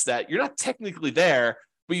assets that you're not technically there,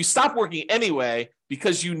 but you stop working anyway,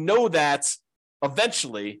 because you know that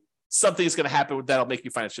eventually something is going to happen that'll make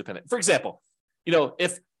you financially independent. For example,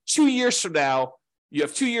 if 2 years from now, you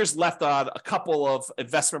have 2 years left on a couple of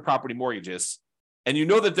investment property mortgages, and you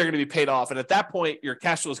know that they're going to be paid off. And at that point, your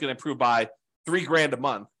cash flow is going to improve by $3,000 a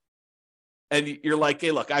month. And you're like,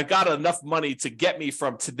 hey, look, I've got enough money to get me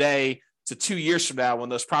from today to 2 years from now when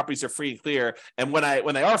those properties are free and clear. And when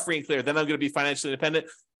they are free and clear, then I'm going to be financially independent.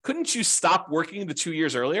 Couldn't you stop working the 2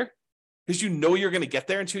 years earlier? Because you're going to get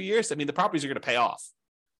there in 2 years. I mean, the properties are going to pay off,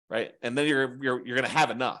 right? And then you're going to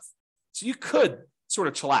have enough. So you could sort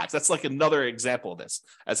of chillax. That's like another example of this,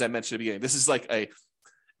 as I mentioned at the beginning. This is like a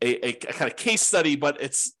kind of case study, but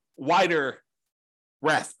it's wider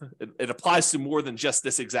breadth. It applies to more than just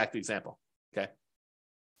this exact example. Okay.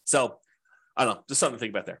 So I don't know, just something to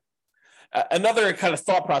think about there. Another kind of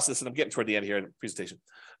thought process, and I'm getting toward the end here in the presentation.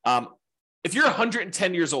 If you're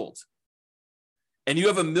 110 years old and you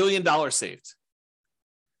have $1 million saved,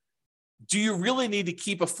 do you really need to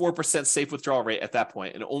keep a 4% safe withdrawal rate at that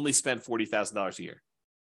point and only spend $40,000 a year?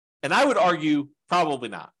 And I would argue probably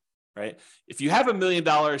not. right? If you have $1 million,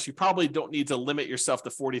 you probably don't need to limit yourself to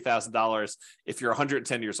 $40,000 if you're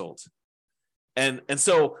 110 years old. And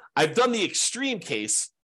so I've done the extreme case.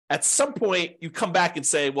 At some point, you come back and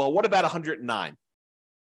say, well, what about 109?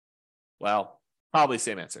 Well, probably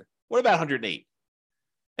same answer. What about 108?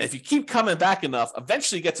 And if you keep coming back enough,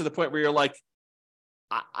 eventually you get to the point where you're like,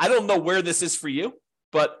 I don't know where this is for you,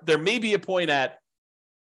 but there may be a point at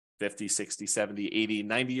 50, 60, 70, 80,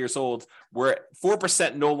 90 years old where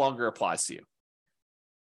 4% no longer applies to you.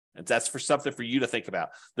 And that's for something for you to think about.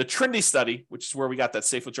 The Trinity study, which is where we got that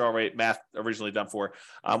safe withdrawal rate math originally done for,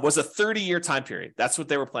 was a 30-year time period. That's what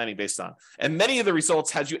they were planning based on. And many of the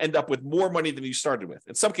results had you end up with more money than you started with.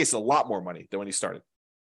 In some cases, a lot more money than when you started.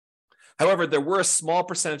 However, there were a small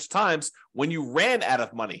percentage of times when you ran out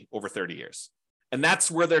of money over 30 years. And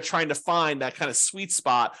that's where they're trying to find that kind of sweet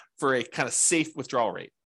spot for a kind of safe withdrawal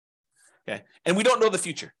rate. Okay. And we don't know the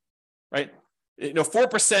future, right?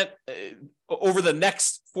 4% over the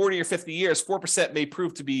next 40 or 50 years, 4% may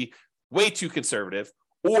prove to be way too conservative,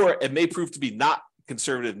 or it may prove to be not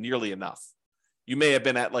conservative nearly enough. You may have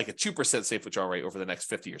been at like a 2% safe withdrawal rate over the next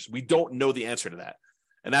 50 years. We don't know the answer to that.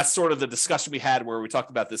 And that's sort of the discussion we had where we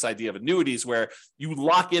talked about this idea of annuities, where you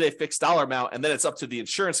lock in a fixed dollar amount and then it's up to the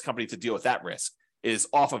insurance company to deal with that risk. It is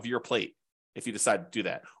off of your plate if you decide to do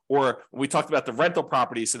that. Or we talked about the rental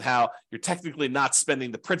properties and how you're technically not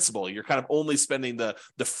spending the principal. You're kind of only spending the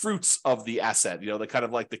fruits of the asset, the kind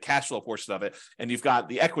of like the cash flow portion of it. And you've got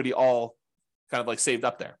the equity all kind of like saved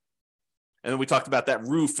up there. And then we talked about that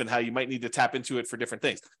roof and how you might need to tap into it for different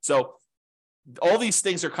things. So all these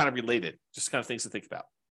things are kind of related, just kind of things to think about.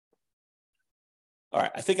 All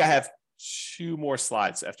right, I think I have 2 more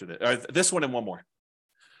slides after this, or this one and one more.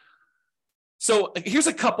 So here's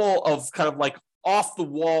a couple of kind of like off the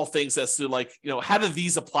wall things as to like, how do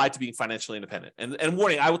these apply to being financially independent? And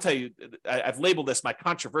warning, I will tell you, I've labeled this my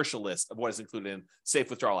controversial list of what is included in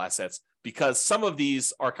safe withdrawal assets because some of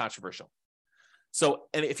these are controversial. So,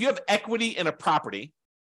 and if you have equity in a property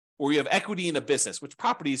or you have equity in a business, which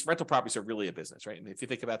rental properties are really a business, right? And if you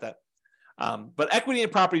think about that, but equity in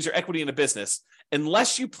properties or equity in a business,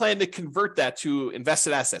 unless you plan to convert that to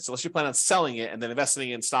invested assets, unless you plan on selling it and then investing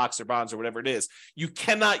in stocks or bonds or whatever it is, you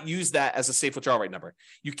cannot use that as a safe withdrawal rate number.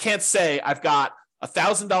 You can't say, I've got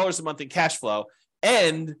 $1,000 a month in cash flow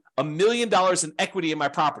and $1 million in equity in my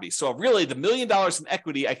property. So really the $1 million in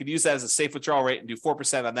equity, I could use that as a safe withdrawal rate and do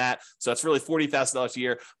 4% on that. So that's really $40,000 a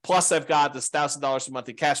year. Plus I've got this $1,000 a month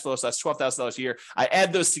in cash flow. So that's $12,000 a year. I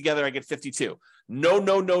add those together, I get 52.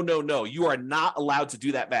 No. You are not allowed to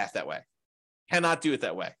do that math that way. Cannot do it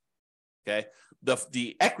that way. Okay.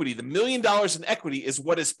 The equity, the $1 million in equity is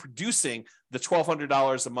what is producing the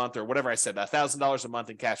 $1,200 a month or whatever I said, $1,000 a month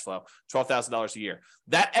in cash flow, $12,000 a year.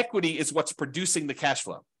 That equity is what's producing the cash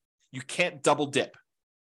flow. You can't double dip.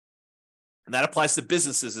 And that applies to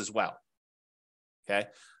businesses as well. Okay.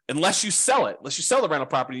 Unless you sell it, unless you sell the rental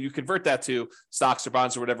property, you convert that to stocks or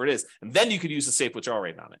bonds or whatever it is. And then you could use the safe withdrawal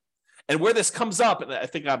rate on it. And where this comes up, and I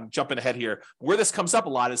think I'm jumping ahead here, where this comes up a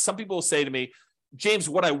lot is some people will say to me, James,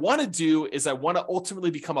 what I want to do is I want to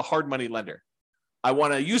ultimately become a hard money lender. I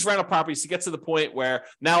want to use rental properties to get to the point where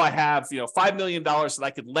now I have, $5 million that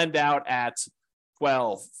I could lend out at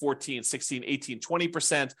 12, 14, 16, 18,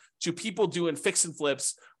 20% to people doing fix and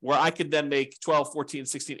flips where I could then make 12, 14,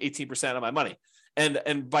 16, 18% of my money.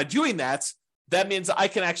 And by doing that, that means I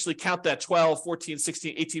can actually count that 12, 14,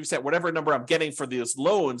 16, 18%, whatever number I'm getting for those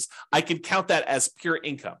loans, I can count that as pure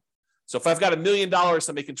income. So if I've got $1 million,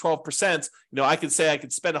 I'm making 12%, I could say I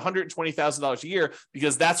could spend $120,000 a year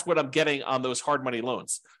because that's what I'm getting on those hard money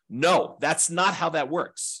loans. No, that's not how that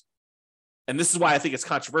works. And this is why I think it's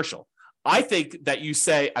controversial. I think that you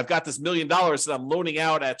say, I've got this $1 million that I'm loaning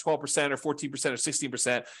out at 12% or 14% or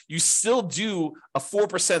 16%. You still do a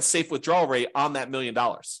 4% safe withdrawal rate on that $1 million.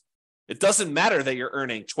 It doesn't matter that you're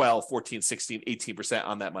earning 12, 14, 16, 18%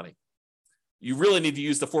 on that money. You really need to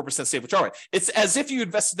use the 4% safe withdrawal rate. It's as if you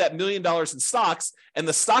invested that $1 million in stocks and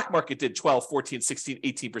the stock market did 12, 14, 16,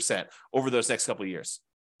 18% over those next couple of years.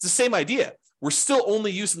 It's the same idea. We're still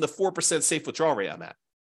only using the 4% safe withdrawal rate on that.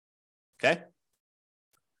 Okay?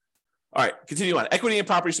 All right, continue on. Equity in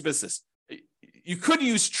properties to business. You could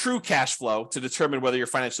use true cash flow to determine whether you're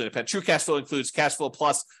financially independent. True cash flow includes cash flow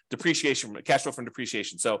plus depreciation, cash flow from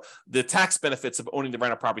depreciation. So the tax benefits of owning the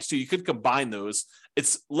rental properties too, you could combine those.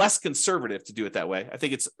 It's less conservative to do it that way. I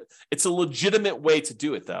think it's a legitimate way to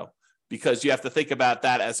do it though, because you have to think about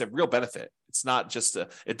that as a real benefit. It's not just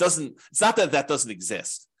it's not that doesn't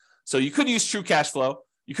exist. So you could use true cash flow.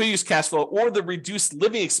 You could use cash flow or the reduced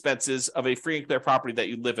living expenses of a free and clear property that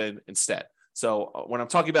you live in instead. So when I'm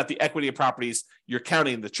talking about the equity of properties, you're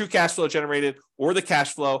counting the true cash flow generated or the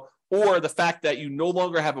cash flow or the fact that you no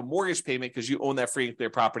longer have a mortgage payment because you own that free and clear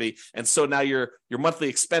property. And so now your monthly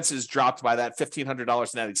expenses dropped by that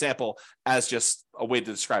 $1,500 in that example as just a way to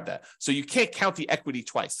describe that. So you can't count the equity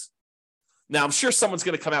twice. Now, I'm sure someone's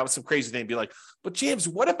going to come out with some crazy name and be like, but James,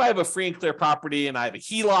 what if I have a free and clear property and I have a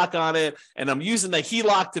HELOC on it and I'm using the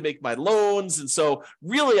HELOC to make my loans? And so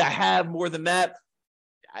really I have more than that.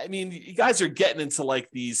 I mean, you guys are getting into like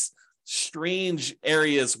these strange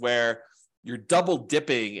areas where you're double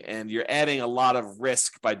dipping and you're adding a lot of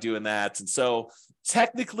risk by doing that. And so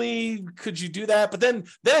technically, could you do that? But then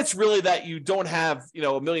it's really that you don't have,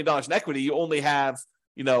 $1 million in equity. You only have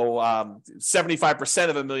 75%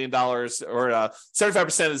 of $1 million, or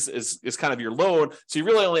 75% is kind of your loan. So you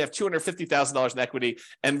really only have $250,000 in equity.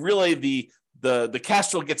 And really the cash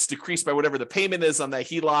flow gets decreased by whatever the payment is on that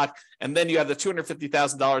HELOC. And then you have the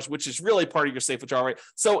 $250,000, which is really part of your safe withdrawal rate.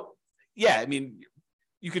 So yeah, I mean,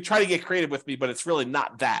 you could try to get creative with me, but it's really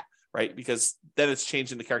not that, right? Because then it's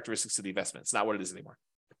changing the characteristics of the investment. It's not what it is anymore.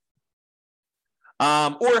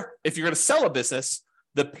 Or if you're going to sell a business,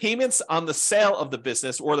 the payments on the sale of the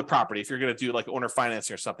business or the property, if you're going to do like owner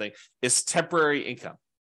financing or something, is temporary income.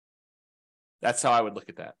 That's how I would look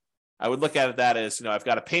at that. I would look at that as, I've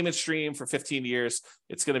got a payment stream for 15 years.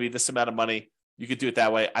 It's going to be this amount of money. You could do it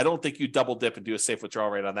that way. I don't think you double dip and do a safe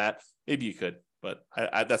withdrawal rate on that. Maybe you could, but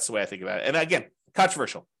that's the way I think about it. And again,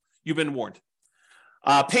 controversial. You've been warned.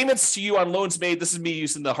 Payments to you on loans made. This is me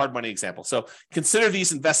using the hard money example. So consider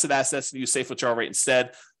these invested assets and use safe withdrawal rate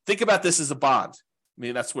instead. Think about this as a bond. I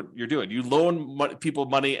mean, that's what you're doing. You loan people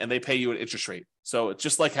money and they pay you an interest rate. So it's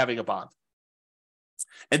just like having a bond.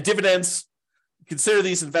 And dividends, consider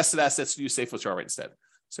these invested assets and use safe withdrawal rate instead.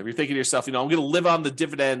 So if you're thinking to yourself, I'm going to live on the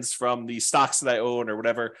dividends from the stocks that I own or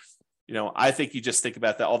whatever, I think you just think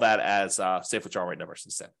about all that as safe withdrawal rate numbers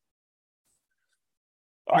instead.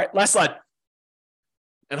 All right, last slide.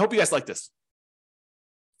 And hope you guys like this.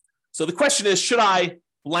 So the question is, should I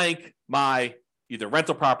blank my either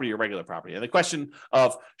rental property or regular property? And the question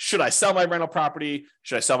of, should I sell my rental property?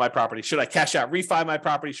 Should I sell my property? Should I cash out, refi my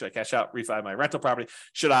property? Should I cash out, refi my rental property?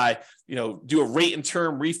 Should I, do a rate and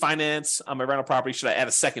term refinance on my rental property? Should I add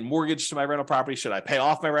a second mortgage to my rental property? Should I pay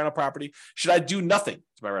off my rental property? Should I do nothing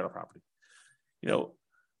to my rental property?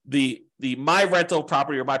 The my rental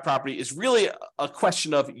property or my property is really a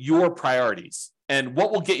question of your priorities and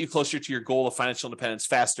what will get you closer to your goal of financial independence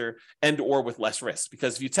faster and or with less risk.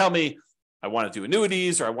 Because if you tell me I want to do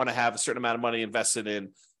annuities or I want to have a certain amount of money invested in,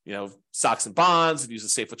 stocks and bonds and use a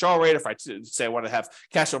safe withdrawal rate, if I say I want to have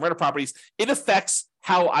cash on rental properties, it affects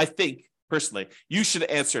how I think personally you should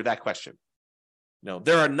answer that question.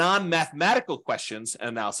 There are non-mathematical questions and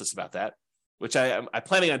analysis about that, which I'm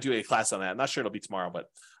planning on doing a class on that. I'm not sure it'll be tomorrow, but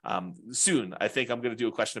soon. I think I'm going to do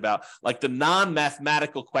a question about like the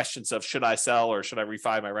non-mathematical questions of should I sell or should I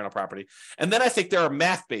refi my rental property? And then I think there are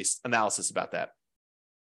math-based analysis about that.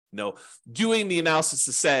 Doing the analysis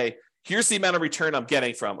to say, here's the amount of return I'm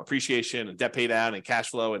getting from appreciation and debt pay down and cash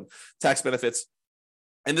flow and tax benefits.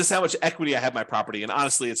 And this is how much equity I have in my property. And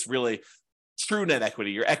honestly, it's really true net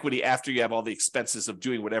equity, your equity after you have all the expenses of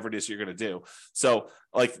doing whatever it is you're going to do. So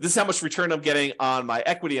like this is how much return I'm getting on my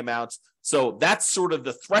equity amounts. So that's sort of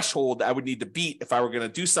the threshold that I would need to beat if I were going to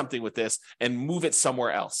do something with this and move it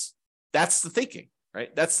somewhere else. That's the thinking,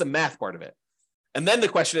 right? That's the math part of it. And then the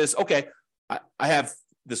question is, okay, I have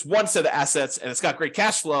this one set of assets and it's got great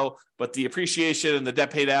cash flow, but the appreciation and the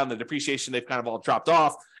debt pay down, the depreciation, they've kind of all dropped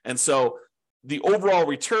off. And so the overall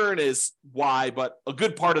return is Y, but a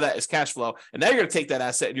good part of that is cash flow. And now you're going to take that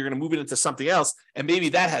asset and you're going to move it into something else. And maybe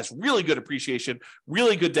that has really good appreciation,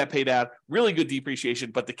 really good debt pay down, really good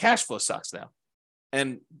depreciation, but the cash flow sucks now.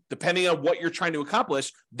 And depending on what you're trying to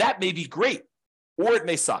accomplish, that may be great or it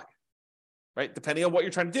may suck, right? Depending on what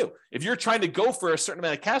you're trying to do. If you're trying to go for a certain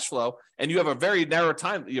amount of cash flow and you have a very narrow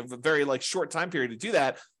time, you have a very short time period to do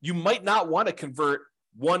that, you might not want to convert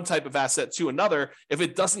one type of asset to another if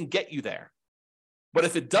it doesn't get you there. But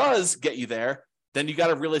if it does get you there, then you got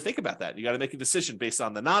to really think about that. You got to make a decision based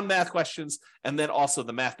on the non-math questions and then also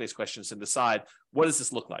the math-based questions and decide, what does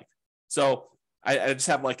this look like? So I just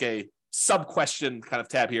have like a sub-question kind of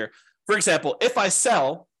tab here. For example, if I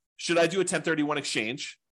sell, should I do a 1031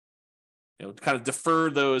 exchange? Kind of defer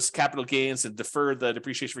those capital gains and defer the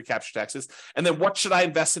depreciation recapture taxes. And then what should I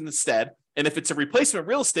invest in instead? And if it's a replacement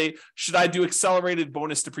real estate, should I do accelerated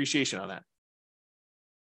bonus depreciation on that?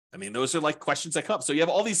 I mean, those are like questions that come up. So you have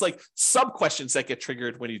all these like sub questions that get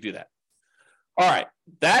triggered when you do that. All right,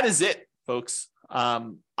 that is it, folks.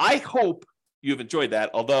 I hope you've enjoyed that,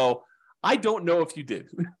 although I don't know if you did.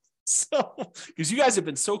 So, because you guys have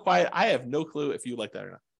been so quiet, I have no clue if you like that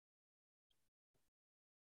or not.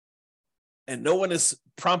 And no one is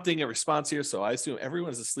prompting a response here, so I assume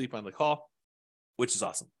everyone is asleep on the call, which is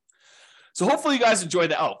awesome. So hopefully you guys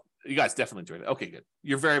enjoyed that. Oh, you guys definitely enjoyed it. Okay, good.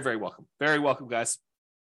 You're very, very welcome. Very welcome, guys.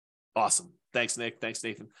 Awesome. Thanks, Nick. Thanks,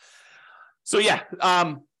 Nathan. So yeah,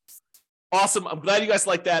 awesome. I'm glad you guys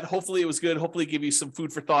like that. Hopefully it was good. Hopefully give you some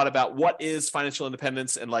food for thought about what is financial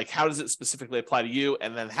independence and like how does it specifically apply to you,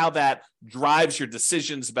 and then how that drives your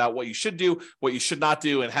decisions about what you should do, what you should not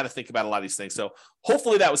do, and how to think about a lot of these things. So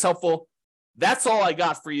hopefully that was helpful. That's all I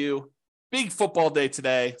got for you. Big football day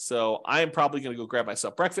today. So I am probably going to go grab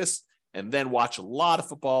myself breakfast and then watch a lot of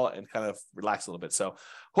football and kind of relax a little bit. So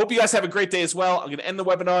hope you guys have a great day as well. I'm going to end the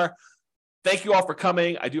webinar. Thank you all for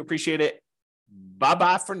coming. I do appreciate it.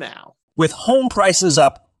 Bye-bye for now. With home prices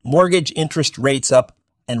up, mortgage interest rates up,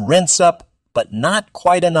 and rents up, but not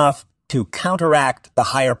quite enough to counteract the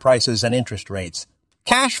higher prices and interest rates,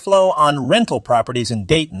 cash flow on rental properties in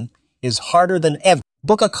Dayton is harder than ever.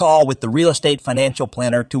 Book a call with the Real Estate Financial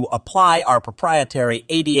Planner to apply our proprietary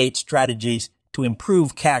 88 strategies to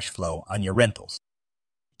improve cash flow on your rentals.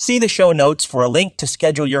 See the show notes for a link to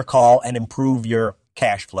schedule your call and improve your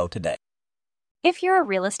cash flow today. If you're a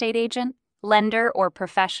real estate agent, lender, or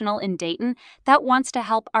professional in Dayton that wants to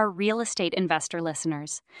help our real estate investor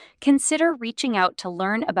listeners, consider reaching out to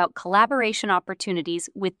learn about collaboration opportunities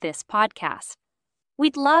with this podcast.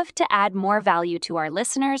 We'd love to add more value to our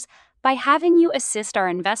listeners by having you assist our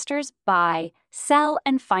investors buy, sell,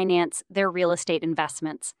 and finance their real estate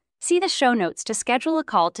investments. See the show notes to schedule a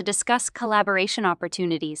call to discuss collaboration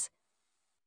opportunities.